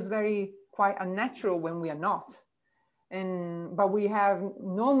actually feels quite unnatural when we are not. But we have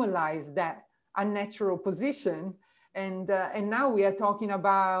normalized that unnatural position. And now we are talking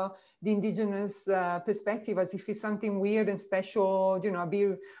about the indigenous perspective as if it's something weird and special, you know, a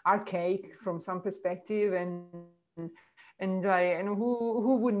bit archaic from some perspective. And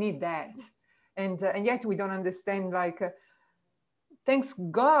who would need that? And yet we don't understand, like, thanks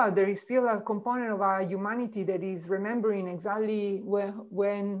God, there is still a component of our humanity that is remembering exactly where,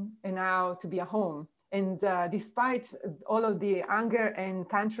 when, and how to be at home. And despite all of the anger and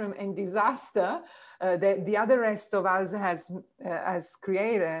tantrum and disaster that the other rest of us has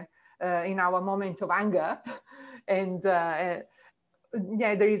created in our moment of anger, and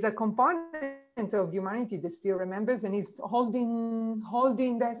yeah, there is a component of humanity that still remembers and is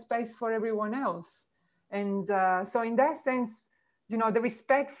holding that space for everyone else. And so in that sense, you know, the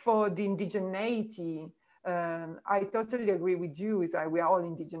respect for the indigeneity, I totally agree with you, is that we are all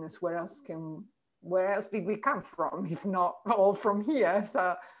indigenous. Where else did we come from, if not all from here?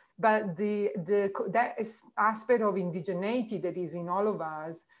 So, but that aspect of indigeneity that is in all of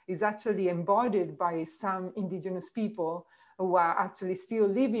us is actually embodied by some indigenous people who are actually still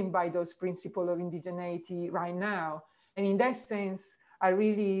living by those principles of indigeneity right now. And in that sense, I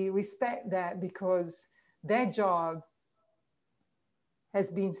really respect that, because their job has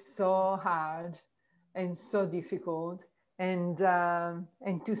been so hard and so difficult, and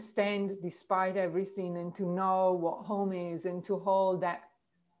to stand despite everything, and to know what home is, and to hold that,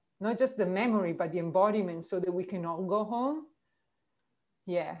 not just the memory, but the embodiment, so that we can all go home.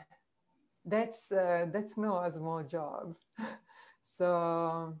 Yeah, that's not a small job.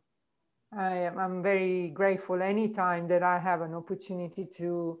 So I'm very grateful anytime that I have an opportunity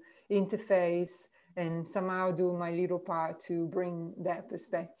to interface and somehow do my little part to bring that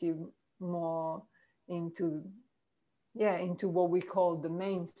perspective more into what we call the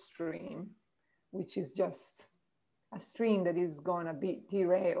mainstream, which is just a stream that is going a bit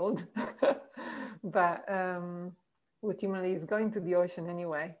derailed, but ultimately it's going to the ocean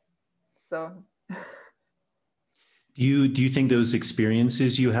anyway. So. Do you think those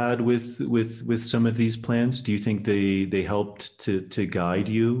experiences you had with some of these plants, do you think they helped to guide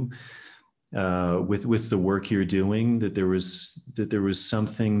you with the work you're doing, that there was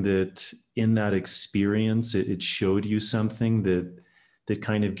something that in that experience it showed you something that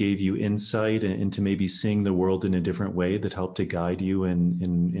kind of gave you insight into maybe seeing the world in a different way, that helped to guide you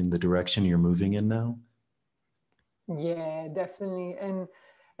in the direction you're moving in now? Yeah, definitely.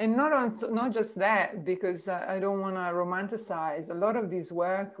 And not just that, because I don't want to romanticize. A lot of this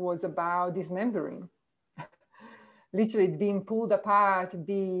work was about dismembering, literally being pulled apart,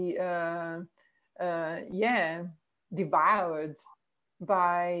 devoured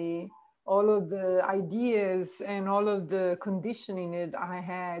by all of the ideas and all of the conditioning that I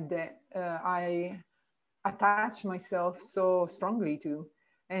had, that I attached myself so strongly to.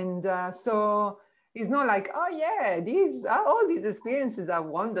 And so it's not like, oh yeah, all these experiences are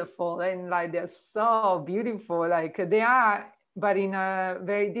wonderful and like they're so beautiful, like they are, but in a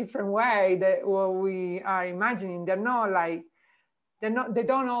very different way that what we are imagining. They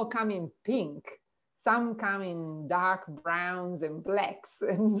don't all come in pink. Some come in dark browns and blacks,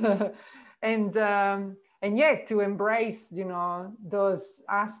 and and yet to embrace, you know, those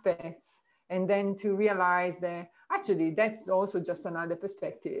aspects, and then to realize that actually that's also just another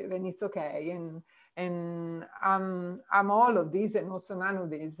perspective, and it's okay, and I'm all of this and also none of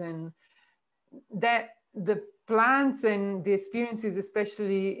this, and that the plants and the experiences,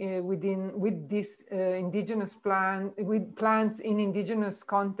 especially with this indigenous plant, with plants in indigenous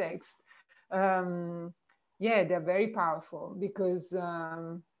context, yeah, they're very powerful because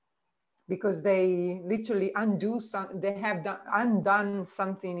they literally they have undone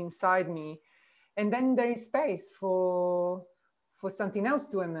something inside me, and then there is space for something else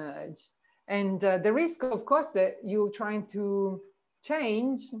to emerge. And the risk, of course, that you're trying to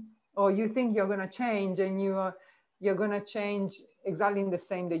change, or you think you're going to change, and you're going to change exactly in the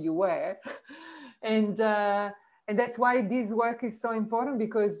same that you were. And that's why this work is so important,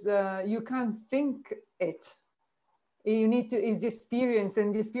 because you can't think it. You need to, is the experience,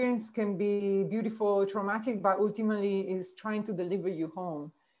 and the experience can be beautiful, traumatic, but ultimately is trying to deliver you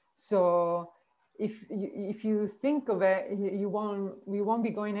home. So if you think of it, we won't be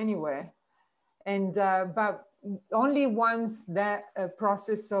going anywhere. And but only once that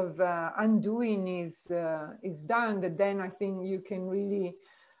process of undoing is done, that then I think you can really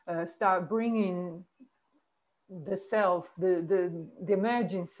start bringing the self, the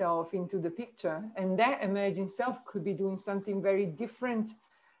emerging self into the picture. And that emerging self could be doing something very different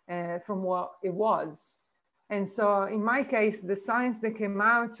from what it was. And so in my case, the science that came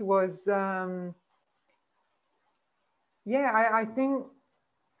out was, yeah, I think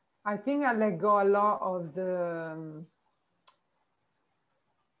I let go a lot of the,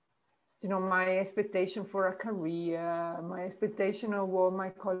 you know, my expectation for a career, my expectation of what my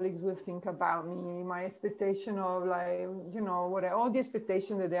colleagues will think about me, my expectation of, like, you know, what all the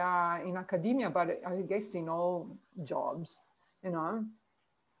expectations that there are in academia, but I guess in all jobs, you know,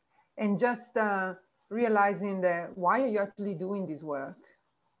 and just realizing that, why are you actually doing this work?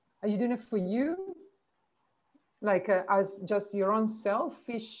 Are you doing it for you? Like as just your own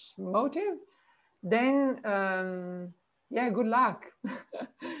selfish motive? Then, yeah, good luck.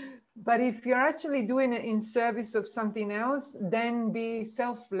 But if you're actually doing it in service of something else, then be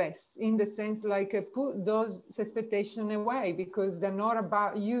selfless, in the sense, like put those expectations away, because they're not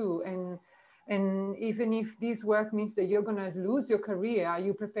about you. And even if this work means that you're going to lose your career, are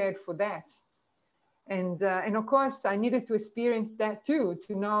you prepared for that? And of course, I needed to experience that too,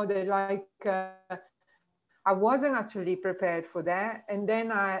 to know that, like, I wasn't actually prepared for that. And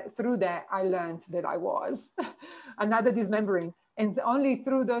then through that, I learned that I was. Another dismembering. And only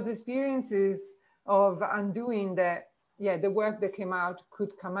through those experiences of undoing that, yeah, the work that came out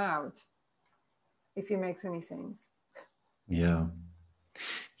could come out, if it makes any sense. Yeah.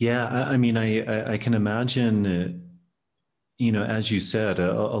 Yeah. I mean, I can imagine, you know, as you said,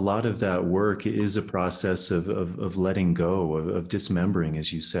 a lot of that work is a process of letting go, of dismembering,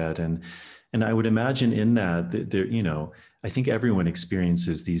 as you said. And I would imagine in that there, you know, I think everyone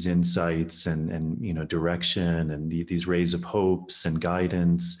experiences these insights and you know, direction and these rays of hopes and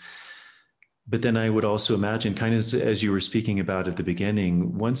guidance. But then I would also imagine, kind of as you were speaking about at the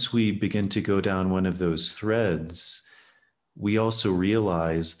beginning, once we begin to go down one of those threads, we also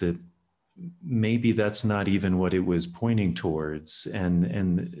realize that maybe that's not even what it was pointing towards.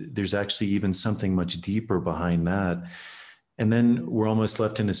 And there's actually even something much deeper behind that. And then we're almost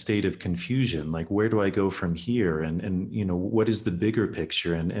left in a state of confusion, like, where do I go from here? And you know, what is the bigger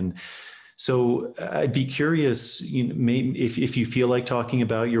picture? And so I'd be curious, you know, maybe if you feel like talking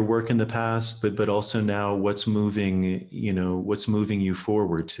about your work in the past, but also now, what's moving, you know, what's moving you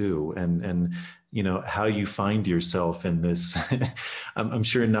forward too, and you know, how you find yourself in this. I'm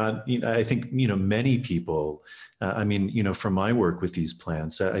sure not, you know, I think, you know, many people, I mean, you know, from my work with these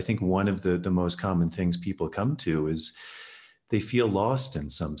plants, I think one of the most common things people come to is they feel lost in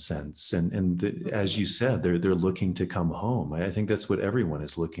some sense. And as you said, they're looking to come home. I think that's what everyone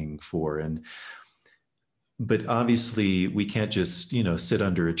is looking for. But obviously we can't just, you know, sit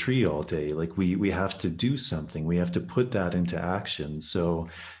under a tree all day. Like we have to do something. We have to put that into action. So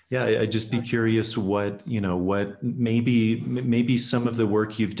yeah, I'd just be curious what, you know, what maybe some of the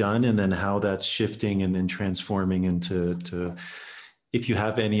work you've done, and then how that's shifting and transforming into, if you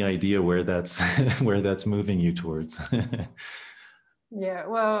have any idea where that's where that's moving you towards. Yeah,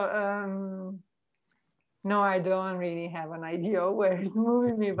 well, no, I don't really have an idea where it's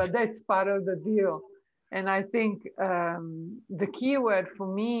moving me, but that's part of the deal. And I think the key word for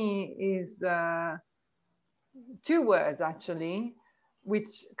me is two words, actually,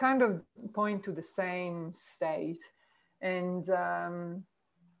 which kind of point to the same state. And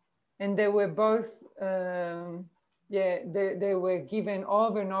they were both Yeah, they were given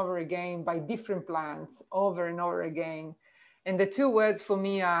over and over again by different plants, over and over again. And the two words for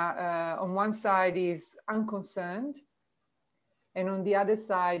me are, on one side is unconcerned, and on the other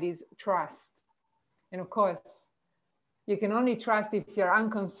side is trust. And of course, you can only trust if you're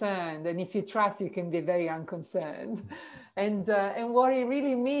unconcerned, and if you trust, you can be very unconcerned. And what it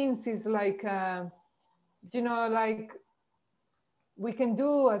really means is like, like we can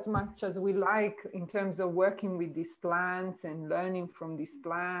do as much as we like in terms of working with these plants and learning from these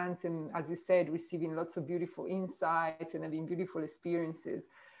plants, and as you said, receiving lots of beautiful insights and having beautiful experiences.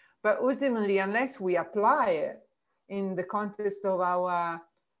 But ultimately, unless we apply it in the context of our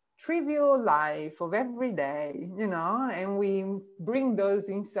trivial life of every day, and we bring those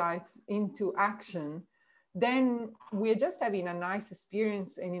insights into action, then we're just having a nice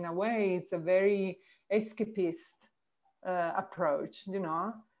experience. And in a way, it's a very escapist approach,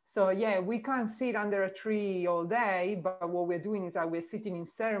 So yeah, we can't sit under a tree all day, but what we're doing is that we're sitting in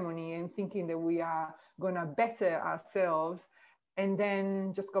ceremony and thinking that we are gonna better ourselves, and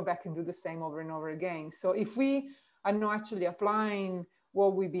then just go back and do the same over and over again. So if we are not actually applying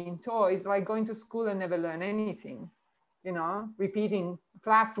what we've been taught, it's like going to school and never learn anything, repeating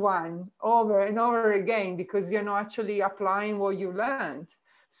class 1 over and over again because you're not actually applying what you learned.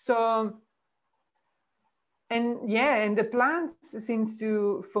 So, and the plants seems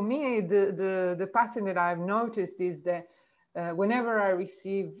to, for me, the pattern that I've noticed is that whenever I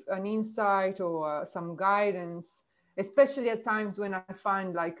receive an insight or some guidance, especially at times when I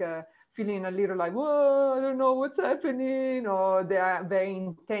find like feeling a little like, whoa, I don't know what's happening, or there are very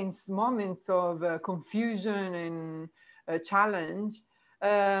intense moments of confusion and challenge.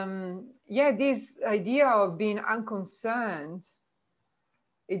 This idea of being unconcerned,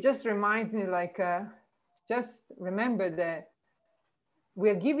 it just reminds me like, just remember that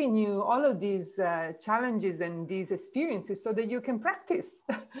we're giving you all of these challenges and these experiences so that you can practice.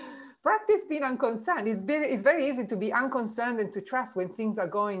 Practice being unconcerned. It's very easy to be unconcerned and to trust when things are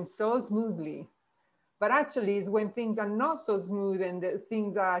going so smoothly. But actually, it's when things are not so smooth and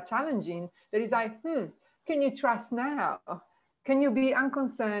things are challenging that it's like, can you trust now? Can you be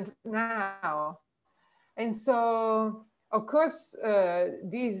unconcerned now? And so, of course,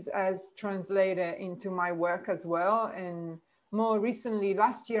 this has translated into my work as well. And more recently,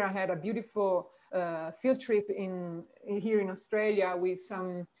 last year, I had a beautiful field trip here in Australia with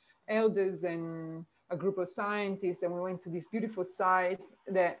some elders and a group of scientists, and we went to this beautiful site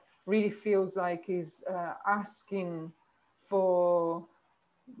that really feels like is asking for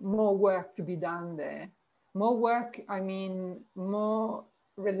more work to be done there. More work, I mean, more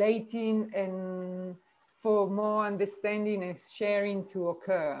relating and for more understanding and sharing to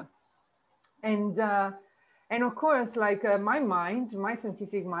occur. And of course, like my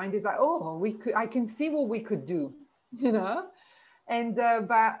scientific mind is like, oh, I can see what we could do, And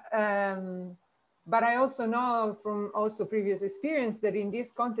but I also know from also previous experience that in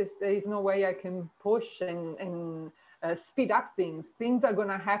this context there is no way I can push and speed up things. Things are going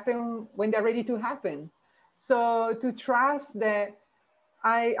to happen when they're ready to happen. So to trust that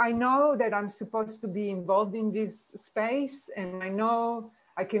I know that I'm supposed to be involved in this space, and I know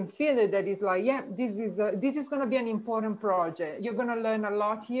I can feel it, that it's like, yeah, this is going to be an important project. You're going to learn a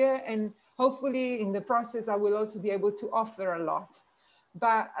lot here, and hopefully in the process, I will also be able to offer a lot.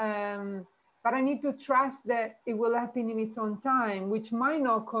 But I need to trust that it will happen in its own time, which might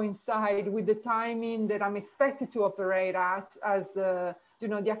not coincide with the timing that I'm expected to operate at as, the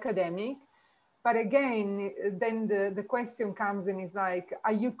academic. But again, then the question comes and is like,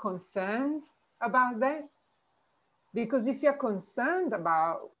 are you concerned about that? Because if you're concerned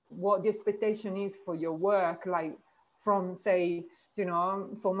about what the expectation is for your work, like from, say,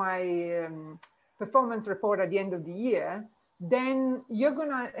 for my performance report at the end of the year, then you're going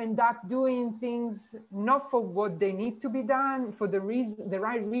to end up doing things not for what they need to be done, for the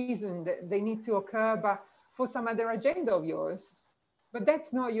right reason that they need to occur, but for some other agenda of yours. But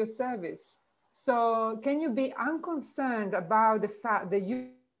that's not your service. So can you be unconcerned about the fact that you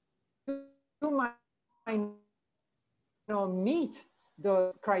might not meet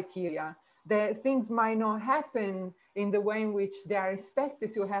those criteria, that things might not happen in the way in which they are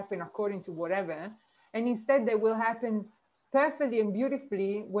expected to happen according to whatever, and instead they will happen perfectly and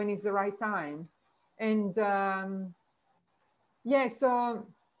beautifully when it's the right time. And so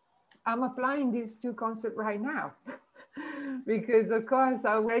I'm applying these two concepts right now. Because of course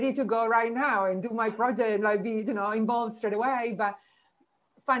I'm ready to go right now and do my project and like be, involved straight away. But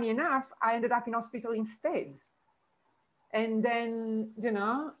funny enough, I ended up in hospital instead. And then,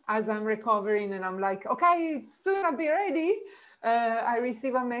 as I'm recovering and I'm like, okay, soon I'll be ready. I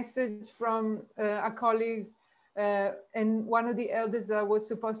receive a message from a colleague And one of the elders I was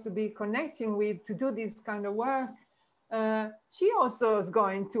supposed to be connecting with to do this kind of work, she also is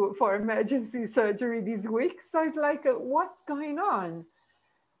going for emergency surgery this week. So it's like, what's going on?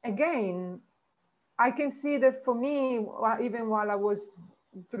 Again, I can see that for me, even while I was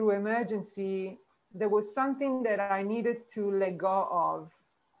through emergency, there was something that I needed to let go of,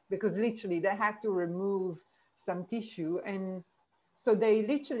 because literally they had to remove some tissue. And so they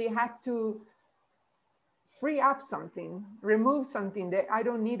literally had to free up something, remove something that I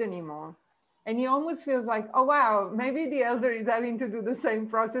don't need anymore. And it almost feels like, oh, wow, maybe the elder is having to do the same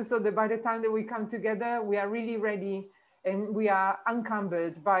process, so that by the time that we come together, we are really ready and we are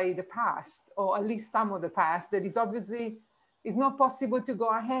encumbered by the past, or at least some of the past that is obviously, it's not possible to go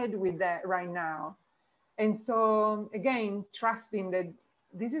ahead with that right now. And so again, trusting that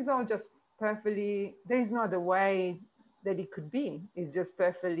this is all just perfectly, there is no other way that it could be. It's just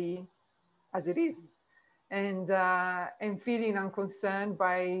perfectly as it is. And feeling unconcerned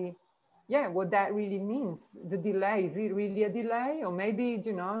by, yeah, what that really means. The delay, is it really a delay? Or maybe,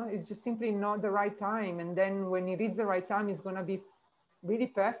 you know, it's just simply not the right time. And then when it is the right time, it's going to be really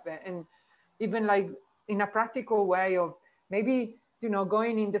perfect. And even like in a practical way of maybe, you know,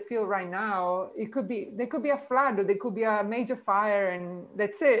 going in the field right now, it could be, there could be a flood, or there could be a major fire, and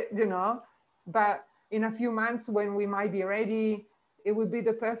that's it, you know. But in a few months when we might be ready, it would be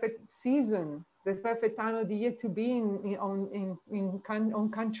the perfect season, the perfect time of the year to be on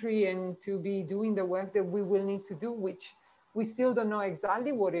country and to be doing the work that we will need to do, which we still don't know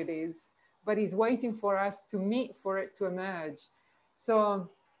exactly what it is, but is waiting for us to meet for it to emerge. So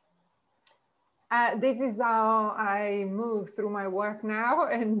this is how I move through my work now.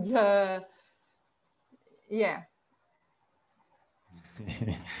 And yeah.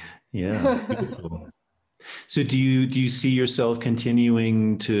 Yeah, beautiful. So do you see yourself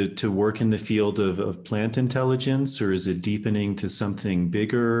continuing to work in the field of plant intelligence, or is it deepening to something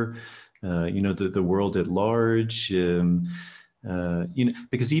bigger, you know, the world at large? You know,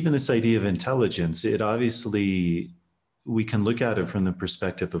 because even this idea of intelligence, it obviously, we can look at it from the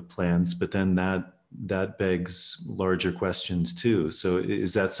perspective of plants, but then that begs larger questions too. So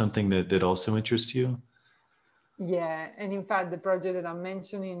is that something that also interests you? Yeah, and in fact, the project that I'm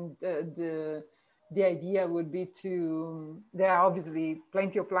mentioning, the idea would be to, there are obviously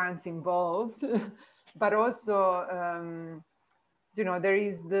plenty of plants involved, but also, you know, there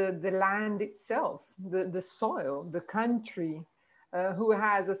is the land itself, the soil, the country, who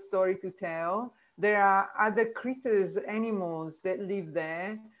has a story to tell. There are other critters, animals that live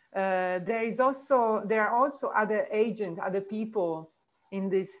there. There are also other agents, other people in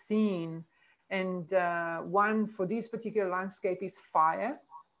this scene. And one for this particular landscape is fire.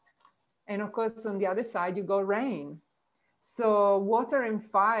 And of course, on the other side, you go rain. So water and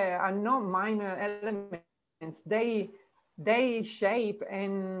fire are not minor elements. They shape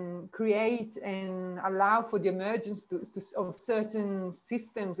and create and allow for the emergence of certain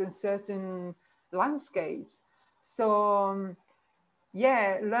systems and certain landscapes. So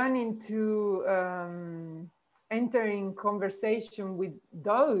yeah, learning to enter in conversation with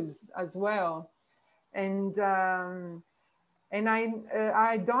those as well. And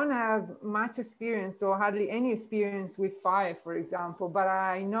I don't have much experience or hardly any experience with fire, for example, but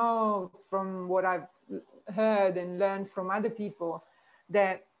I know from what I've heard and learned from other people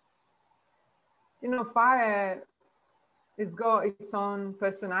that, you know, fire has got its own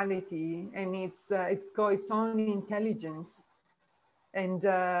personality, and it's got its own intelligence. And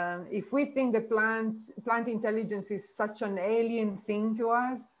if we think the plant intelligence is such an alien thing to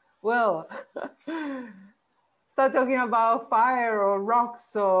us, well, start talking about fire or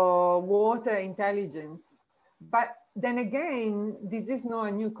rocks or water intelligence. But then again, this is not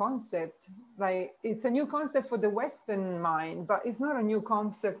a new concept. Like, it's a new concept for the Western mind, but it's not a new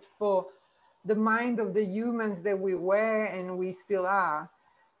concept for the mind of the humans that we were and we still are.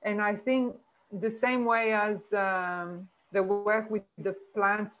 And I think the same way as the work with the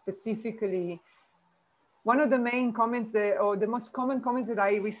plants specifically, one of the main comments or the most common comments that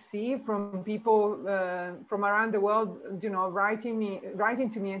I receive from people from around the world, you know, writing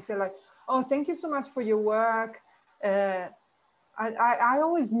to me and say like, oh, thank you so much for your work. I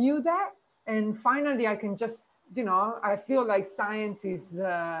always knew that. And finally I can just, you know, I feel like science is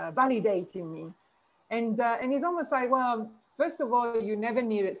validating me. And it's almost like, well, first of all, you never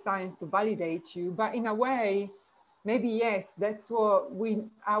needed science to validate you, but in a way, maybe yes, that's what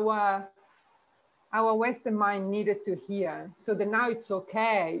our Western mind needed to hear. So that now it's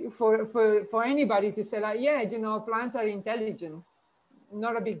okay for anybody to say like, yeah, you know, plants are intelligent,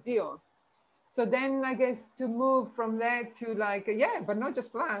 not a big deal. So then I guess to move from there to like, yeah, but not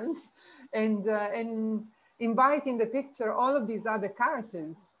just plants. And invite in the picture all of these other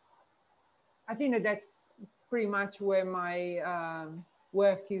characters. I think that that's pretty much where my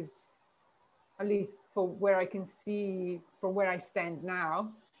work is, at least for where I can see from where I stand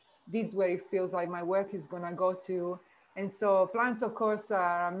now. This is where it feels like my work is going to go to. And so plants, of course,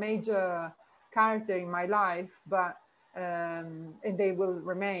 are a major character in my life, but and they will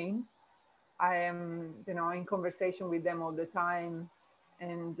remain. I am, in conversation with them all the time,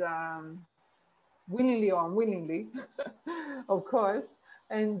 and willingly or unwillingly, of course.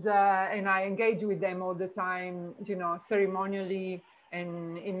 And I engage with them all the time, ceremonially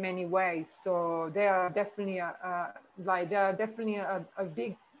and in many ways. So they are definitely a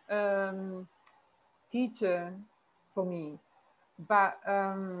big teacher for me. But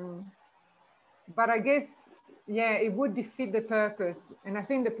I guess, yeah, it would defeat the purpose. And I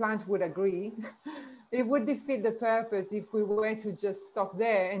think the plant would agree. It would defeat the purpose if we were to just stop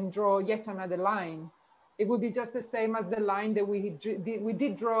there and draw yet another line. It would be just the same as the line that we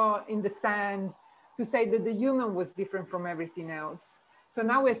did draw in the sand to say that the human was different from everything else. So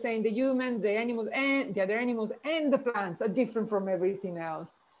now we're saying the human, the animals, and the other animals and the plants are different from everything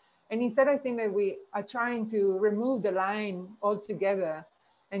else. And instead, I think that we are trying to remove the line altogether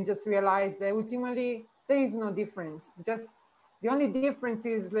and just realize that ultimately there is no difference. Just the only difference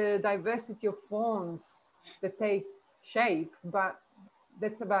is the diversity of forms that take shape, but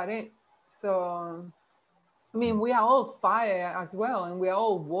that's about it. So, I mean, we are all fire as well, and we are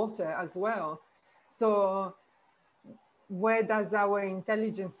all water as well. So where does our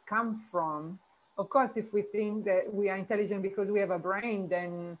intelligence come from? Of course, if we think that we are intelligent because we have a brain,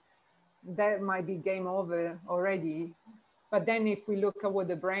 then that might be game over already. But then if we look at what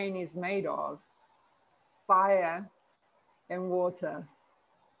the brain is made of, fire and water,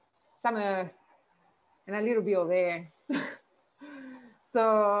 some earth, and a little bit of air.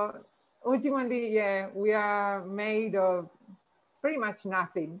 So ultimately, yeah, we are made of pretty much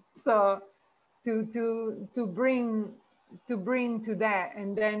nothing. So to bring to that,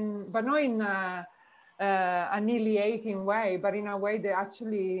 and then, but not in a annihilating way, but in a way that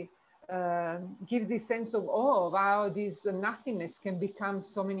actually gives this sense of awe of how this nothingness can become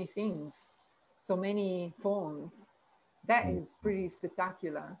so many things, so many forms. That is pretty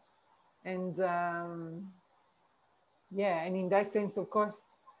spectacular. And yeah, and in that sense, of course,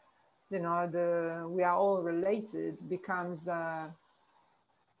 we are all related becomes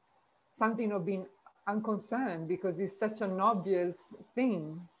something of being unconcerned, because it's such an obvious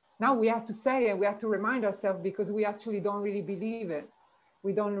thing. Now we have to say it, we have to remind ourselves, because we actually don't really believe it.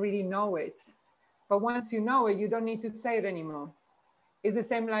 We don't really know it. But once you know it, you don't need to say it anymore. It's the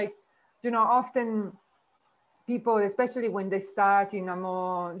same like, often people, especially when they start in a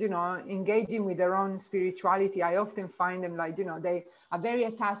more, engaging with their own spirituality, I often find them like, they are very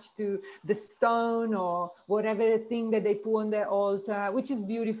attached to the stone or whatever thing that they put on their altar, which is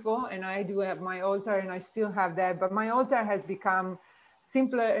beautiful. And I do have my altar, and I still have that, but my altar has become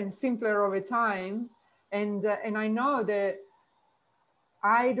simpler and simpler over time. And I know that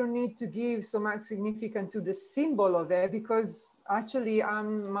I don't need to give so much significance to the symbol of it, because actually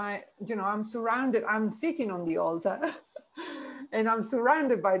I'm surrounded, I'm sitting on the altar and I'm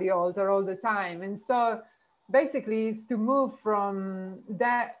surrounded by the altar all the time. And so basically it's to move from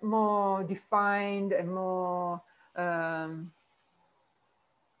that more defined and more,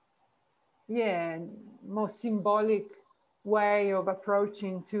 more symbolic way of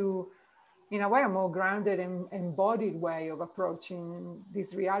approaching to, in a way, a more grounded and embodied way of approaching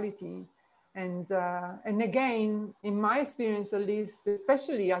this reality. And again, in my experience, at least,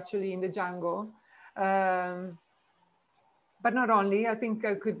 especially actually in the jungle, but not only, I think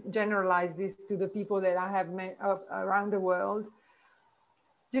I could generalize this to the people that I have met around the world.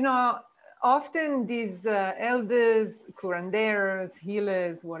 Often these elders, curanderos,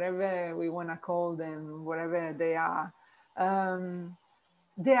 healers, whatever we want to call them, whatever they are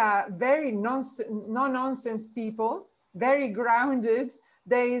very no-nonsense people, very grounded.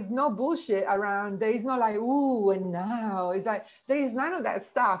 There is no bullshit around. There is no like, ooh, and now. It's like, there is none of that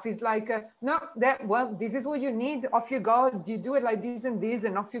stuff. It's like, no, well, this is what you need. Off you go. You do it like this,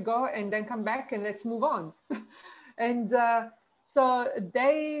 and off you go, and then come back and let's move on. And so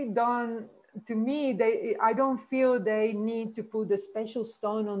they don't, to me, I don't feel they need to put the special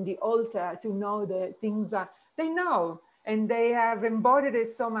stone on the altar to know that things are, they know. And they have embodied it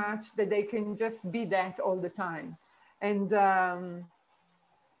so much that they can just be that all the time. And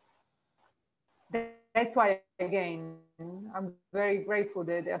that's why, again, I'm very grateful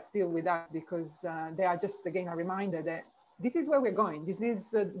that they are still with us, because they are just, again, a reminder that this is where we're going. This is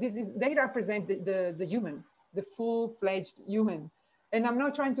they represent the human, the full-fledged human. And I'm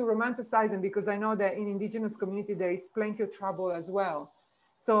not trying to romanticize them, because I know that in indigenous community, there is plenty of trouble as well.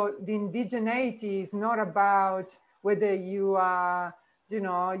 So the indigeneity is not about whether you are, you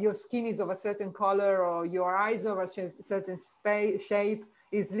know, your skin is of a certain color or your eyes of a certain shape.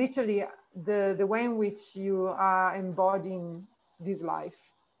 Is literally the way in which you are embodying this life.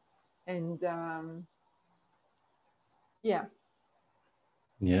 And yeah.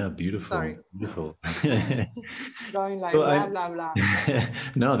 Yeah, beautiful. Sorry. Beautiful. Going like So blah, blah, blah.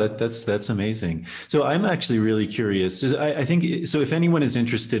 no, that's amazing. So I'm actually really curious. So I think so. If anyone is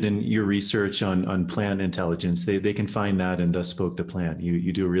interested in your research on plant intelligence, they can find that in Thus Spoke the Plant.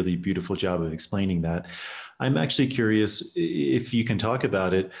 You do a really beautiful job of explaining that. I'm actually curious if you can talk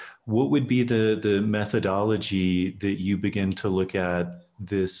about it. What would be the methodology that you begin to look at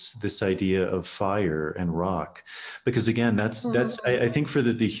this idea of fire and rock? Because again, that's I think for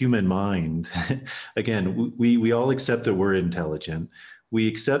the human mind, again, we all accept that we're intelligent. We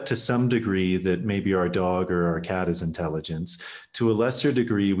accept to some degree that maybe our dog or our cat is intelligent. To a lesser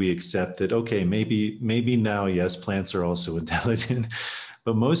degree, we accept that, okay, maybe now, yes, plants are also intelligent.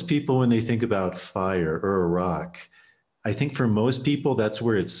 But most people, when they think about fire or a rock, I think for most people, that's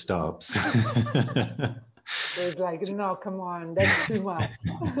where it stops. It's like, no, come on, that's too much.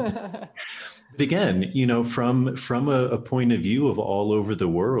 But again, you know, from a point of view of all over the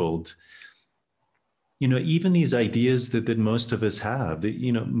world, you know, even these ideas that most of us have, that,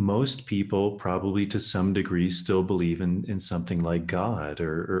 you know, most people probably to some degree still believe in something like God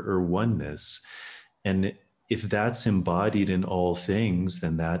or oneness. And if that's embodied in all things,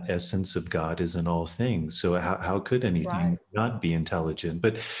 then that essence of God is in all things. So how could anything Right. not be intelligent?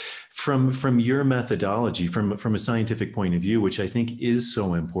 But from your methodology, from a scientific point of view, which I think is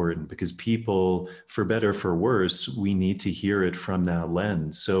so important, because people, for better, for worse, we need to hear it from that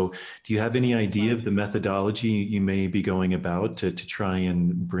lens. So do you have any idea of the methodology you may be going about to try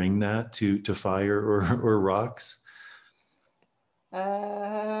and bring that to fire or rocks?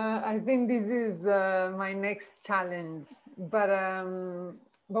 I think this is my next challenge. But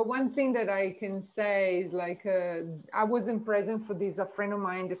one thing that I can say is like, I wasn't present for this. A friend of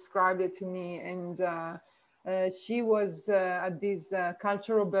mine described it to me, and she was at this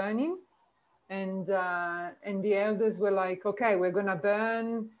cultural burning, and the elders were like, okay, we're gonna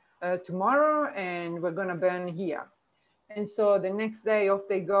burn tomorrow, and we're gonna burn here. And so the next day off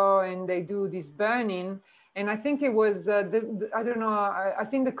they go and they do this burning. And I think it was, I don't know, I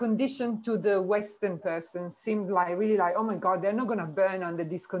think the condition to the Western person seemed like really like, oh my God, they're not going to burn under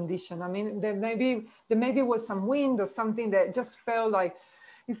this condition. I mean, there maybe was some wind or something that just felt like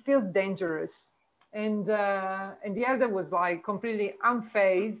it feels dangerous. And the elder was like completely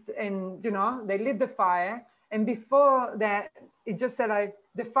unfazed, and, you know, they lit the fire. And before that, it just said like,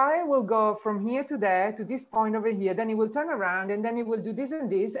 the fire will go from here to there, to this point over here, then it will turn around, and then it will do this and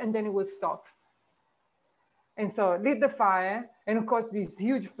this, and then it will stop. And so lit the fire, and of course this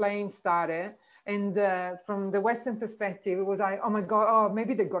huge flame started. And from the Western perspective, it was like, oh my God, oh,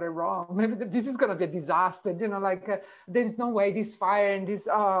 maybe they got it wrong. Maybe this is gonna be a disaster. You know, like there's no way this fire and this,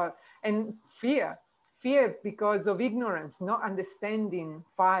 and fear because of ignorance, not understanding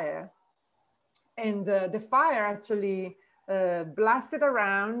fire. And the fire actually blasted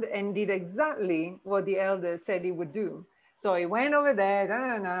around and did exactly what the elder said he would do. So he went over there,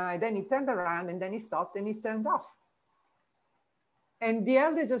 and then he turned around, and then he stopped and he turned off. And the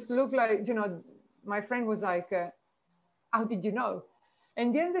elder just looked like, you know, my friend was like, how did you know?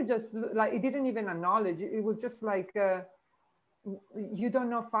 And the elder just like, he didn't even acknowledge it. It was just like, you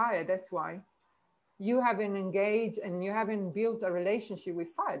don't know fire, that's why. You haven't engaged and you haven't built a relationship with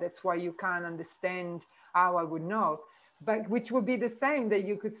fire. That's why you can't understand how I would know. But which would be the same that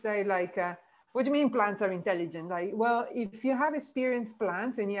you could say like, what do you mean plants are intelligent? Like, well, if you have experienced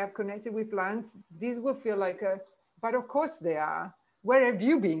plants and you have connected with plants, this will feel like but of course they are. Where have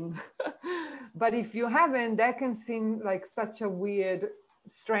you been? But if you haven't, that can seem like such a weird,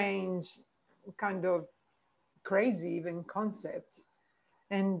 strange, kind of crazy even concept.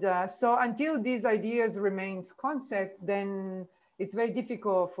 And so until these ideas remains concept, then it's very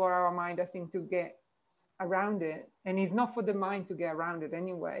difficult for our mind, I think, to get around it. And it's not for the mind to get around it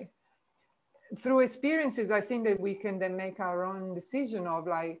anyway. Through experiences, I think that we can then make our own decision of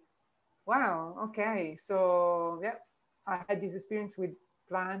like, wow, okay, so yeah, I had this experience with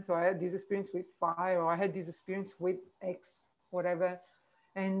plant, or I had this experience with fire, or I had this experience with X, whatever.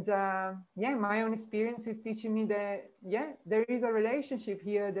 And yeah, my own experience is teaching me that, yeah, there is a relationship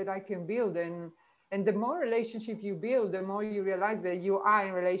here that I can build. And the more relationship you build, the more you realize that you are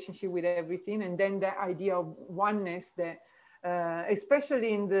in relationship with everything. And then that idea of oneness that,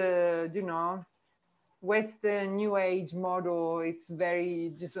 especially in the, you know, Western New Age model. It's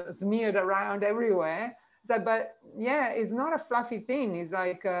very just smeared around everywhere. So, but yeah, it's not a fluffy thing. It's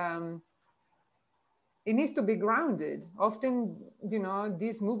like, it needs to be grounded. Often, you know,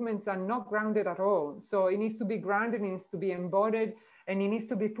 these movements are not grounded at all. So it needs to be grounded, it needs to be embodied, and it needs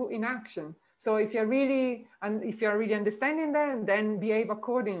to be put in action. So if you're really understanding that, then behave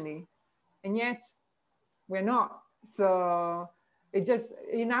accordingly. And yet we're not. So it just,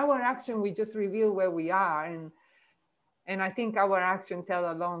 in our action, we just reveal where we are. And I think our action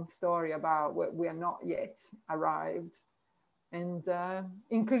tell a long story about where we are not yet arrived. And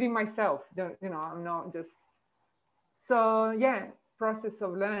including myself, you know, I'm not just, so yeah, process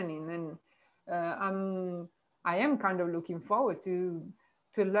of learning. And I am kind of looking forward to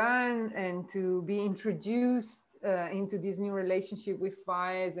learn and to be introduced into this new relationship with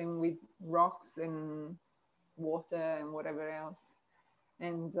fires and with rocks and water and whatever else.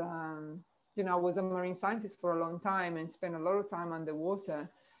 And you know, I was a marine scientist for a long time and spent a lot of time underwater,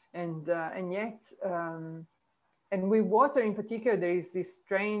 and yet and with water in particular, there is this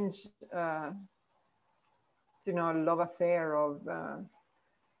strange you know, love affair of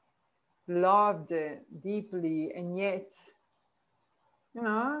loved deeply, and yet, you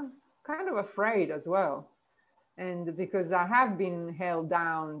know, kind of afraid as well. And because I have been held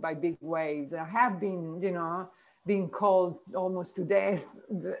down by big waves, I have been, you know, being called almost to death.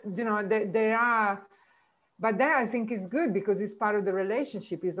 You know, there are, but that I think is good because it's part of the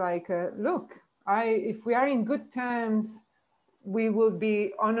relationship. It's like, look, if we are in good terms, we will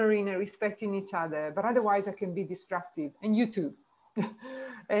be honoring and respecting each other. But otherwise, I can be destructive, and you too.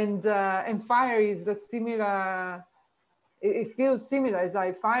 And fire is a similar. It feels similar. As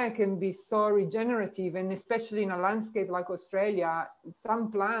like fire can be so regenerative, and especially in a landscape like Australia,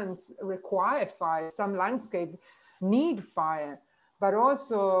 some plants require fire, some landscapes need fire, but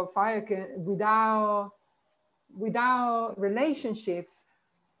also fire can, without relationships,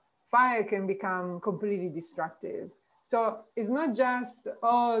 fire can become completely destructive. So it's not just,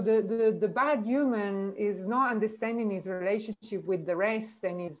 oh, the bad human is not understanding his relationship with the rest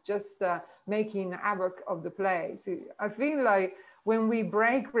and is just making havoc of the place. I feel like when we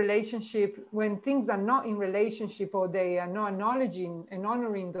break relationship, when things are not in relationship or they are not acknowledging and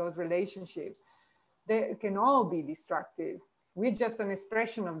honoring those relationships, they can all be destructive. We're just an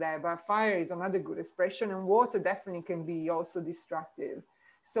expression of that, but fire is another good expression, and water definitely can be also destructive.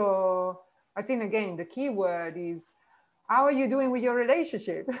 So I think, again, the key word is, how are you doing with your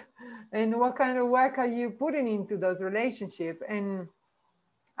relationship? And what kind of work are you putting into those relationships? And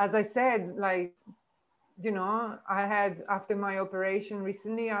as I said, like, you know, I had, after my operation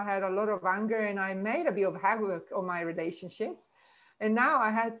recently, I had a lot of anger and I made a bit of havoc on my relationships. And now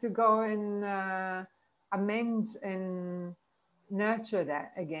I had to go and amend and nurture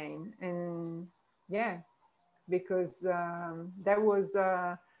that again. And yeah, because that was,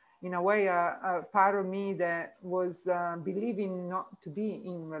 in a way, a part of me that was believing not to be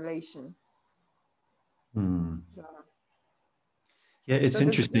in relation. So, yeah, it's so the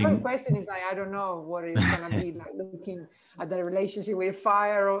other interesting. question is, I don't know what it's going to be like looking at the relationship with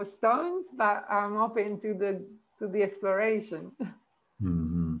fire or stones, but I'm open to the exploration.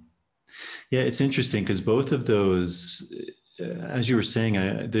 Mm-hmm. Yeah, it's interesting because both of those, as you were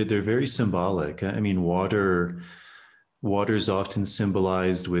saying, they're very symbolic. I mean, water is often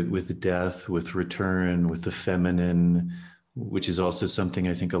symbolized with death, with return, with the feminine, which is also something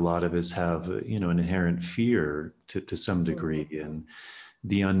I think a lot of us have, you know, an inherent fear to some degree, and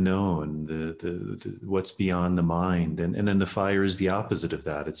the unknown, the what's beyond the mind, and then the fire is the opposite of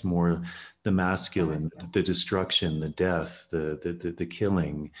that. It's more the masculine, the destruction, the death, the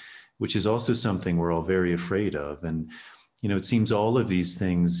killing, which is also something we're all very afraid of. And you know, it seems all of these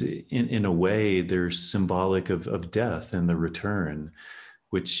things, in a way, they're symbolic of death and the return,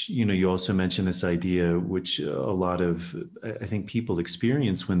 which, you know, you also mentioned this idea, which a lot of, I think, people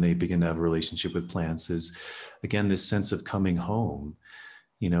experience when they begin to have a relationship with plants is, again, this sense of coming home,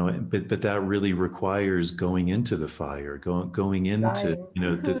 you know, but that really requires going into the fire, going into, you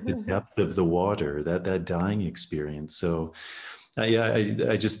know, the depth of the water, that dying experience. So, yeah,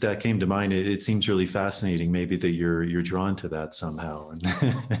 I just, that came to mind. It seems really fascinating. Maybe that you're drawn to that somehow.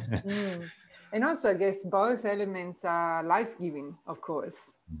 And also, I guess both elements are life-giving, of course.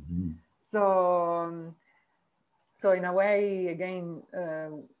 Mm-hmm. So, so in a way, again,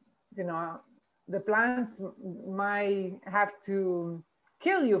 you know, the plants might have to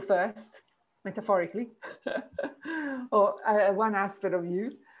kill you first, metaphorically, or one aspect of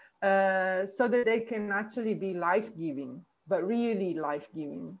you, so that they can actually be life-giving, but really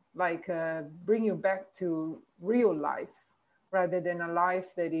life-giving, like bring you back to real life, rather than a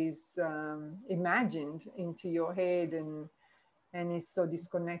life that is imagined into your head and is so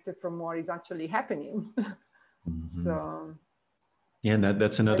disconnected from what is actually happening. So yeah, and that's I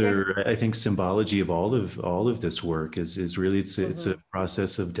guess. another, I think, symbology of all of this work is really it's a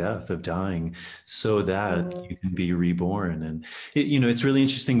process of death, of dying, so that you can be reborn. And it's really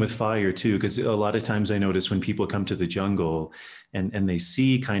interesting with fire too, because a lot of times I notice when people come to the jungle and they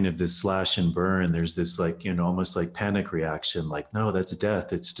see kind of this slash and burn, there's this like, almost like panic reaction, like, no, that's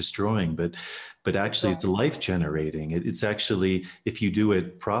death, it's destroying. But actually it's Right. life generating. It's actually, if you do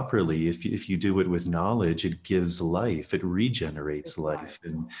it properly, if you do it with knowledge, it gives life, it regenerates That's right. life.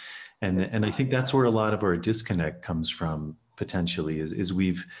 And That's and I think right. that's where a lot of our disconnect comes from, potentially, is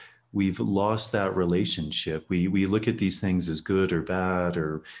we've lost that relationship. We look at these things as good or bad,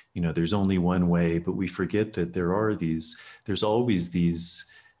 or there's only one way, but we forget that there's always these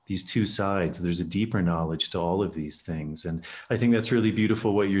two sides. There's a deeper knowledge to all of these things. And I think that's really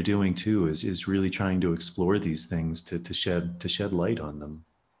beautiful what you're doing too, is really trying to explore these things to shed light on them.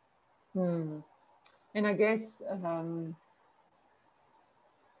 And I guess,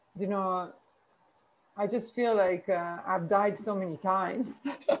 I just feel like I've died so many times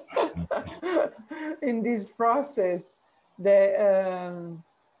in this process that,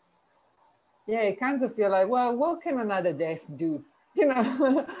 yeah, it kind of feel like, well, what can another death do?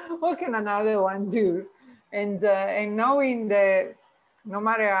 What can another one do? And knowing that no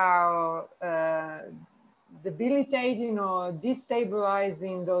matter how debilitating or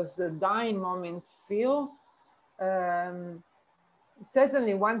destabilizing those dying moments feel,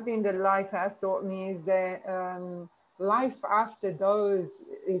 certainly one thing that life has taught me is that life after those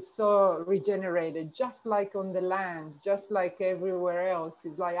is so regenerated, just like on the land, just like everywhere else.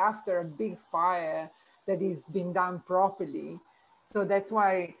 It's like after a big fire that is being done properly. So that's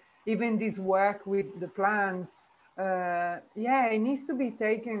why even this work with the plants, yeah, it needs to be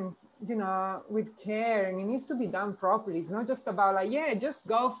taken, with care, and it needs to be done properly. It's not just about like, yeah, just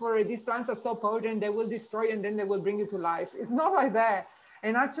go for it. These plants are so potent, they will destroy you and then they will bring you to life. It's not like that.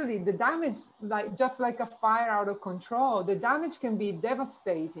 And actually the damage, like just like a fire out of control, the damage can be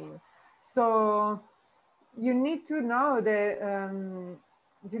devastating. So you need to know that,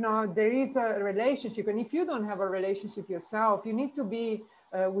 there is a relationship. And if you don't have a relationship yourself, you need to be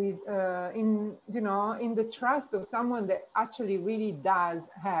in the trust of someone that actually really does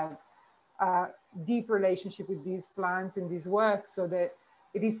have a deep relationship with these plants and these works, so that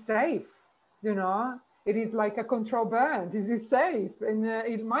it is safe. It is like a control burn. It is safe, and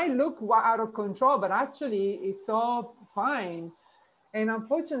it might look out of control, but actually it's all fine. And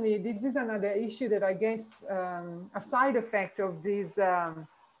unfortunately, this is another issue that I guess a side effect of these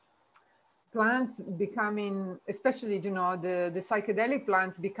plants becoming, especially, the psychedelic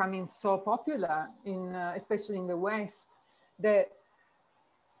plants becoming so popular in, especially in the West, that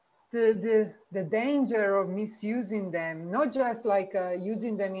the danger of misusing them, not just like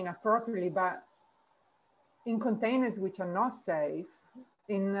using them inappropriately, but in containers which are not safe,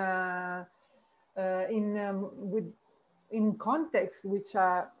 in contexts which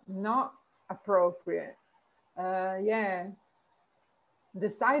are not appropriate. Yeah, the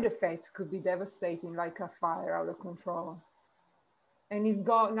side effects could be devastating, like a fire out of control. And it's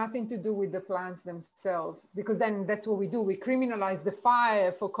got nothing to do with the plants themselves, because then that's what we do. We criminalize the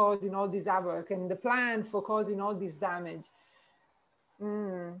fire for causing all this havoc and the plant for causing all this damage.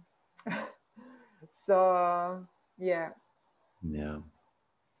 So, yeah. Yeah.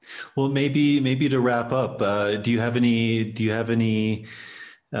 Well, maybe to wrap up, do you have any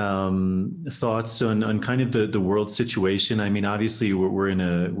thoughts on kind of the world situation? I mean, obviously we're in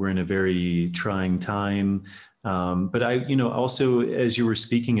a very trying time, but also, as you were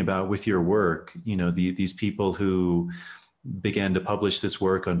speaking about with your work, these people who began to publish this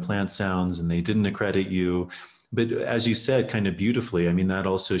work on plant sounds and they didn't accredit you. But as you said, kind of beautifully, I mean, that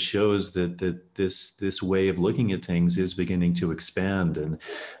also shows that this way of looking at things is beginning to expand. And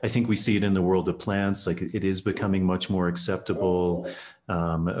I think we see it in the world of plants, like it is becoming much more acceptable.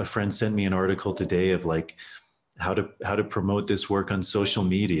 A friend sent me an article today of like how to promote this work on social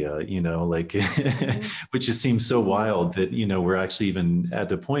media, like which just seems so wild that we're actually even at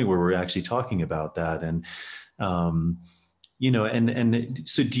the point where we're actually talking about that. And um, and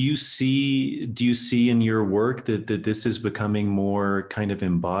so do you see in your work that this is becoming more kind of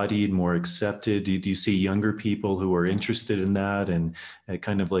embodied, more accepted? Do you see younger people who are interested in that, and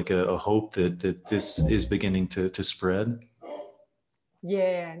kind of like a hope that this is beginning to spread?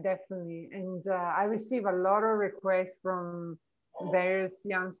 Yeah, definitely. And I receive a lot of requests from various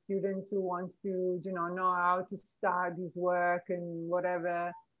young students who wants to, know how to start this work and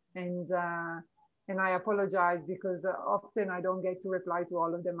whatever. And And I apologize because often I don't get to reply to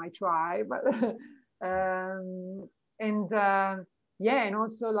all of them. I try, but and yeah, and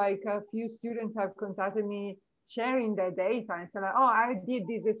also like a few students have contacted me sharing their data and say like, oh, I did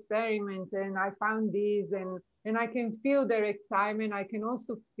this experiment and I found this, and I can feel their excitement. I can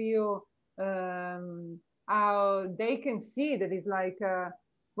also feel how they can see that it's like,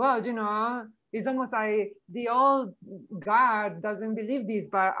 well, you know, it's almost like the old guard doesn't believe this,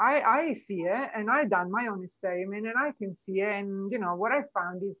 but I see it, and I done my own experiment, and I can see it, and you know what I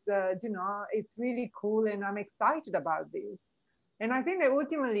found is, you know, it's really cool, and I'm excited about this. And I think that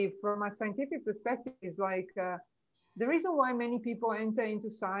ultimately, from a scientific perspective, is like the reason why many people enter into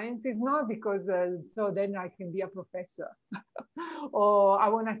science is not because so then I can be a professor or I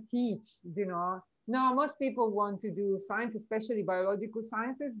want to teach, you know. No, most people want to do science, especially biological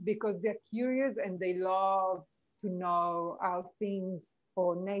sciences, because they're curious and they love to know how things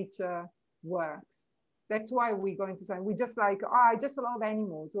or nature works. That's why we go into science. We just like, oh, I just love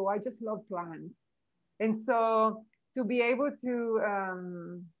animals or I just love plants. And so to be able to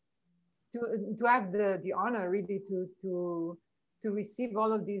have the honor really to receive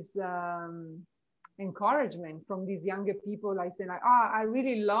all of these encouragement from these younger people, like saying like, oh, I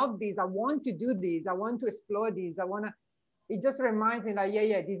really love this, I want to do this, I want to explore this, I want to, it just reminds me like,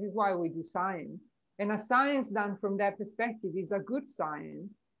 yeah, this is why we do science. And a science done from that perspective is a good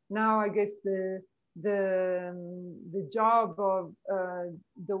science. Now I guess the job of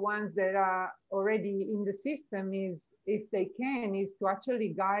the ones that are already in the system is, if they can, is to actually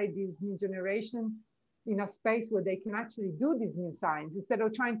guide this new generation in a space where they can actually do this new science instead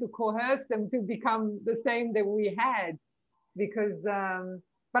of trying to coerce them to become the same that we had. Because,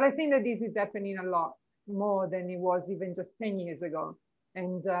 but I think that this is happening a lot more than it was even just 10 years ago.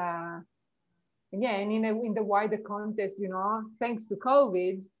 And yeah, and in the wider context, you know, thanks to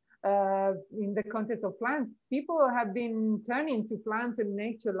COVID, in the context of plants, people have been turning to plants and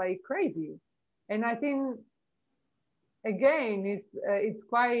nature like crazy. And I think, again, it's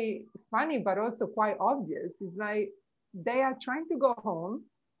quite funny, but also quite obvious. It's like they are trying to go home,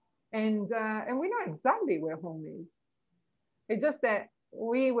 and we know exactly where home is. It's just that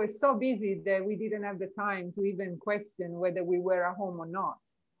we were so busy that we didn't have the time to even question whether we were at home or not.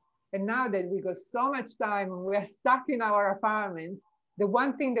 And now that we got so much time and we're stuck in our apartments, the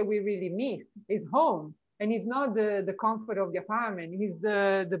one thing that we really miss is home. And it's not the comfort of the apartment. It's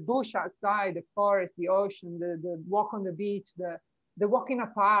the bush outside, the forest, the ocean, the walk on the beach, the walk in a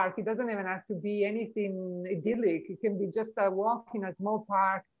park. It doesn't even have to be anything idyllic. It can be just a walk in a small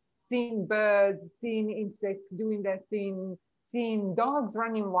park, seeing birds, seeing insects doing their thing, seeing dogs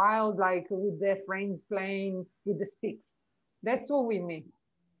running wild, like with their friends playing with the sticks. That's what we miss.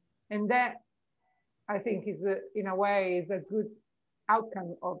 And that, I think, is in a way, is a good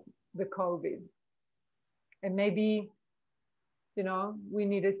outcome of the COVID. And maybe, you know, we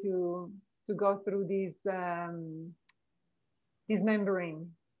needed to go through this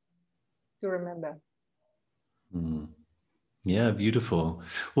membrane to remember. Mm. Yeah, beautiful.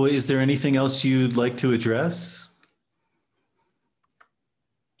 Well, is there anything else you'd like to address?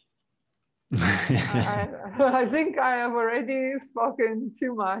 I think I have already spoken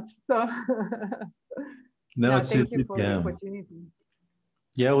too much. So No, thank you for the opportunity.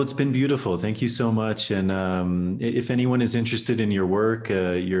 Yeah, well, it's been beautiful. Thank you so much. And if anyone is interested in your work,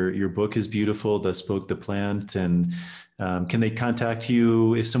 your book is beautiful, The Spoke the Plant. And can they contact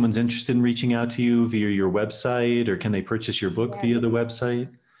you if someone's interested in reaching out to you via your website, or can they purchase your book via the website?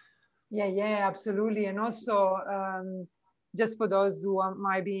 Yeah, absolutely. And also, just for those who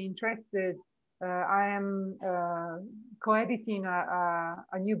might be interested, I am co-editing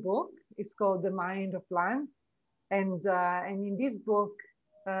a new book. It's called The Mind of Plant. And in this book,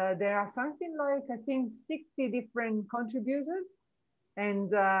 there are something like, I think, 60 different contributors. And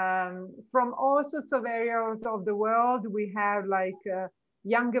from all sorts of areas of the world, we have like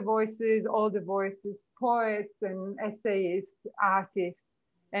younger voices, older voices, poets and essayists, artists.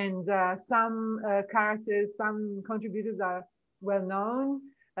 And some characters, some contributors are well known,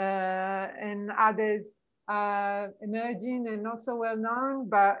 and others are emerging and not so well known.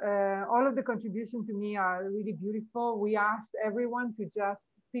 But all of the contributions to me are really beautiful. We asked everyone to just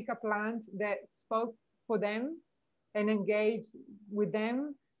pick a plant that spoke for them and engage with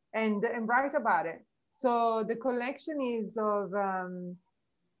them and write about it. So the collection is of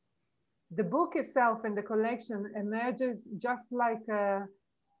the book itself, and the collection emerges just like a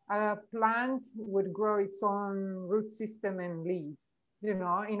plant would grow its own root system and leaves, you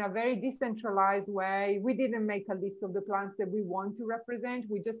know, in a very decentralized way. We didn't make a list of the plants that we want to represent.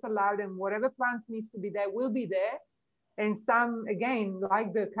 We just allow them, whatever plants needs to be there will be there. And some, again, like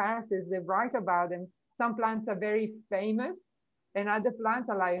the characters they write about them, some plants are very famous and other plants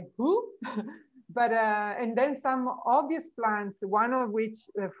are like, who? But, and then some obvious plants, one of which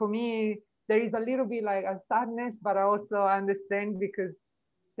for me, there is a little bit like a sadness, but I also understand because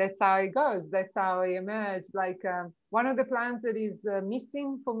that's how it goes. That's how it emerged. Like one of the plants that is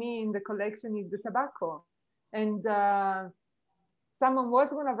missing for me in the collection is the tobacco. And someone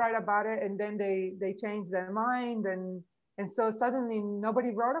was going to write about it, and then they changed their mind, and so suddenly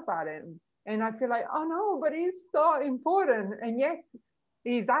nobody wrote about it. And I feel like, oh no, but it's so important, and yet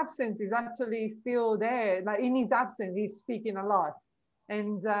his absence is actually still there. Like in his absence, he's speaking a lot.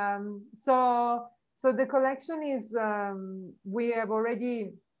 And so the collection is, we have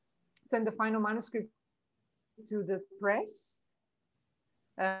already sent the final manuscript to the press.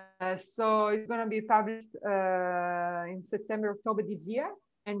 So it's going to be published in September, October this year.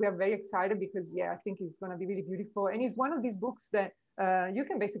 And we are very excited because, yeah, I think it's going to be really beautiful. And it's one of these books that you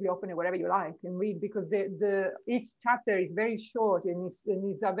can basically open it wherever you like and read, because each chapter is very short and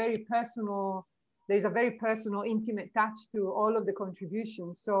it's a very personal, there's a very personal, intimate touch to all of the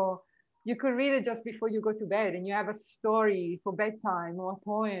contributions. So you could read it just before you go to bed, and you have a story for bedtime or a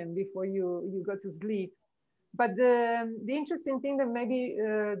poem before you go to sleep. But the interesting thing that maybe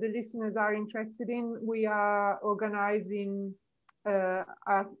the listeners are interested in, we are organizing a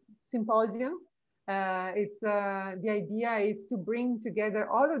symposium. The idea is to bring together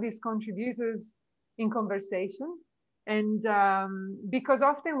all of these contributors in conversation. And because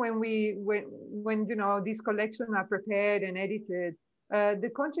often when you know, these collections are prepared and edited,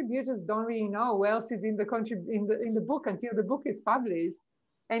 the contributors don't really know who else is in the book until the book is published.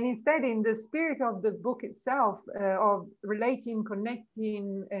 And instead, in the spirit of the book itself, of relating,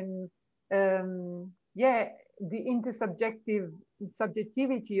 connecting, and yeah, the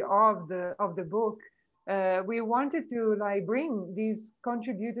subjectivity of the book, we wanted to like bring these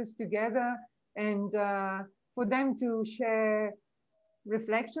contributors together and for them to share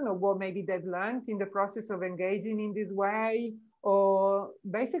reflection of what maybe they've learned in the process of engaging in this way, or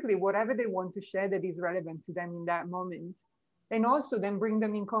basically whatever they want to share that is relevant to them in that moment. And also then bring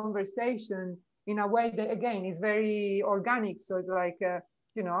them in conversation in a way that, again, is very organic. So it's like,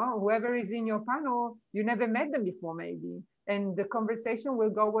 you know, whoever is in your panel, you never met them before maybe. And the conversation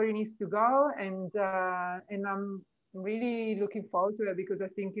will go where it needs to go. And I'm really looking forward to it because I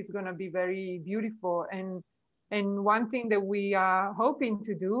think it's going to be very beautiful. And one thing that we are hoping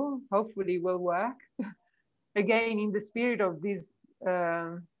to do, hopefully will work, again, in the spirit of this,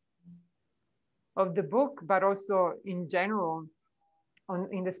 of the book, but also in general,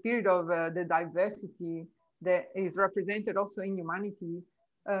 in the spirit of the diversity that is represented also in humanity.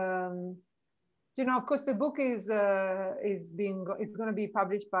 You know, of course, the book is going to be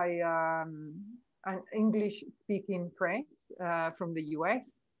published by an English-speaking press from the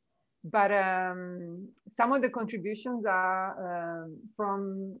US, but some of the contributions are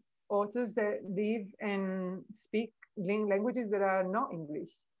from authors that live and speak languages that are not English.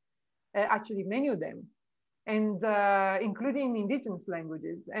 Actually, many of them, and including indigenous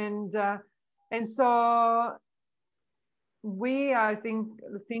languages, and so we are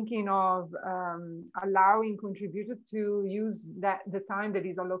thinking of allowing contributors to use the time that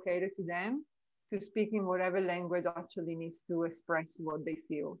is allocated to them to speak in whatever language actually needs to express what they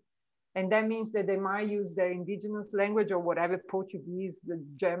feel. And that means that they might use their indigenous language or whatever, Portuguese,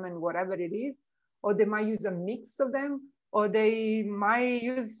 German, whatever it is, or they might use a mix of them, or they might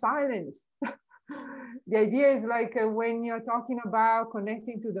use silence. The idea is like when you're talking about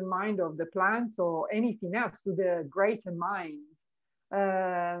connecting to the mind of the plants or anything else, to the greater mind,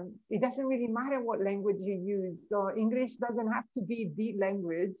 it doesn't really matter what language you use. So English doesn't have to be the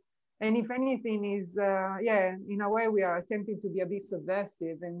language. And if anything is, yeah, in a way we are attempting to be a bit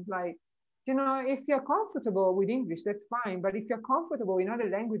subversive and like, you know, if you're comfortable with English, that's fine. But if you're comfortable in other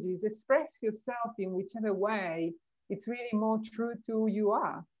languages, express yourself in whichever way it's really more true to who you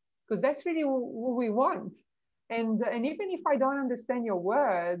are, because that's really what we want. And even if I don't understand your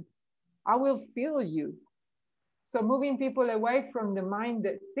words, I will feel you. So moving people away from the mind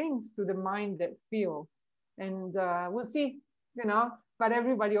that thinks to the mind that feels. And we'll see, you know, but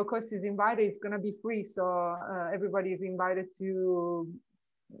everybody, of course, is invited. It's going to be free. So everybody is invited to,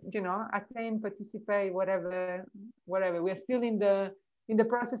 you know, attend, participate, whatever. We're still in the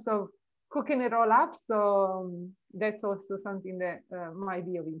process of cooking it all up. So that's also something that might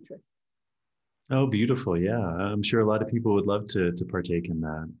be of interest. Oh, beautiful. Yeah. I'm sure a lot of people would love to partake in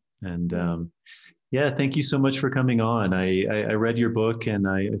that. And yeah, thank you so much for coming on. I read your book and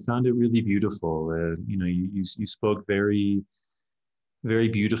I found it really beautiful. You know, you spoke very very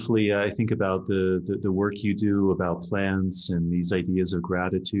beautifully. I think about the work you do about plants and these ideas of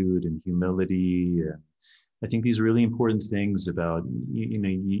gratitude and humility. I think these are really important things about,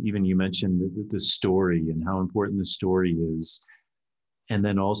 even you mentioned the story and how important the story is. And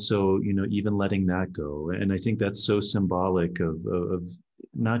then also, even letting that go. And I think that's so symbolic of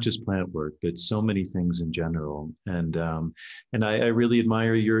not just plant work, but so many things in general. And I really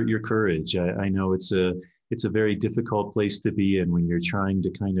admire your courage. I know it's a very difficult place to be in when you're trying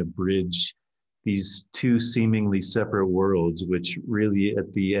to kind of bridge these two seemingly separate worlds, which really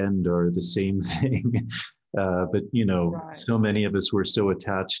at the end are the same thing. But Right. so many of us were so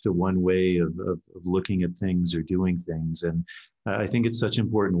attached to one way of looking at things or doing things, and I think it's such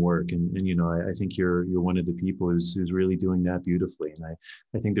important work. And I think you're one of the people who's really doing that beautifully. And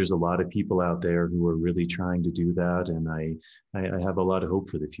I think there's a lot of people out there who are really trying to do that, and I have a lot of hope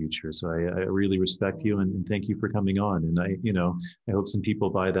for the future. So I really respect you, and thank you for coming on. And I hope some people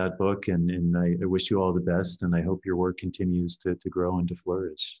buy that book, and I wish you all the best, and I hope your work continues to grow and to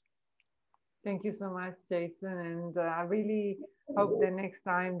flourish. Thank you so much, Jason. And I really hope the next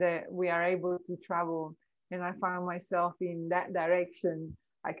time that we are able to travel and I find myself in that direction,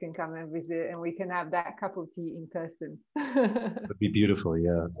 I can come and visit and we can have that cup of tea in person. Would be beautiful,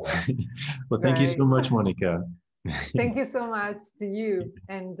 yeah. Well, thank you so Right. much, Monica. Thank you so much to you.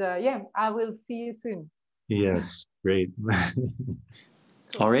 And yeah, I will see you soon. Yes, great.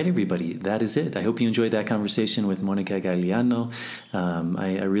 Cool. All right, everybody, that is it. I hope you enjoyed that conversation with Monica Gagliano.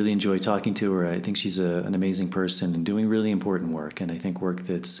 I really enjoy talking to her. I think she's an amazing person and doing really important work, and I think work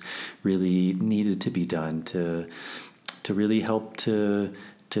that's really needed to be done to really help to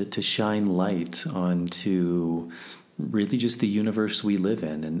shine light onto really just the universe we live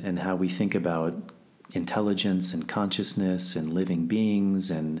in, and how we think about intelligence and consciousness and living beings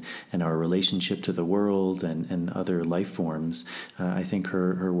and our relationship to the world and other life forms. I think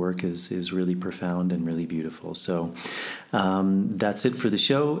her work is really profound and really beautiful. So that's it for the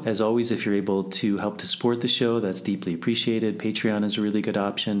show. As always, if you're able to help to support the show, that's deeply appreciated. Patreon is a really good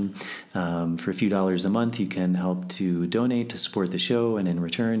option. For a few dollars a month, you can help to donate to support the show, and in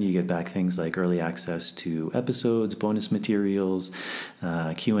return, you get back things like early access to episodes, bonus materials,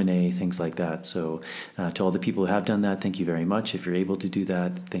 Q&A, things like that. So to all the people who have done that, thank you very much. If you're able to do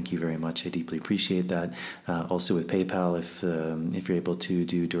that, thank you very much. I deeply appreciate that. Also with PayPal, if you're able to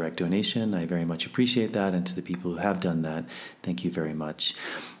do direct donation, I very much appreciate that. And to the people who have done that, thank you very much.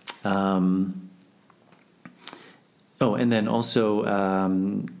 And then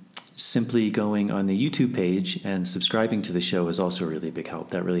also simply going on the YouTube page and subscribing to the show is also a really big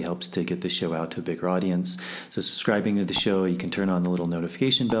help. That really helps to get the show out to a bigger audience. So subscribing to the show, you can turn on the little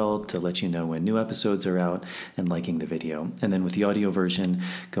notification bell to let you know when new episodes are out, and liking the video. And then with the audio version,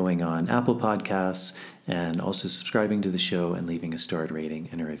 going on Apple Podcasts and also subscribing to the show and leaving a starred rating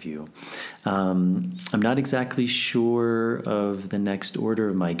and a review. I'm not exactly sure of the next order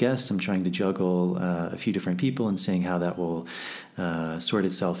of my guests. I'm trying to juggle a few different people and seeing how that will sort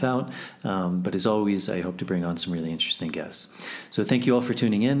itself out. But as always, I hope to bring on some really interesting guests. So thank you all for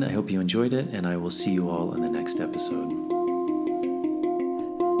tuning in. I hope you enjoyed it, and I will see you all on the next episode.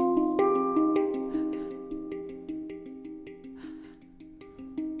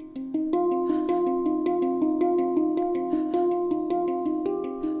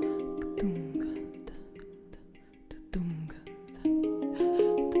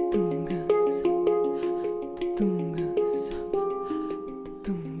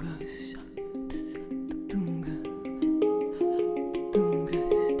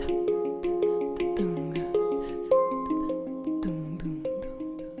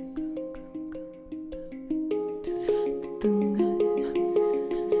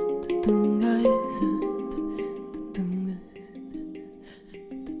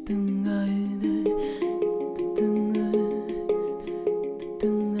 Dung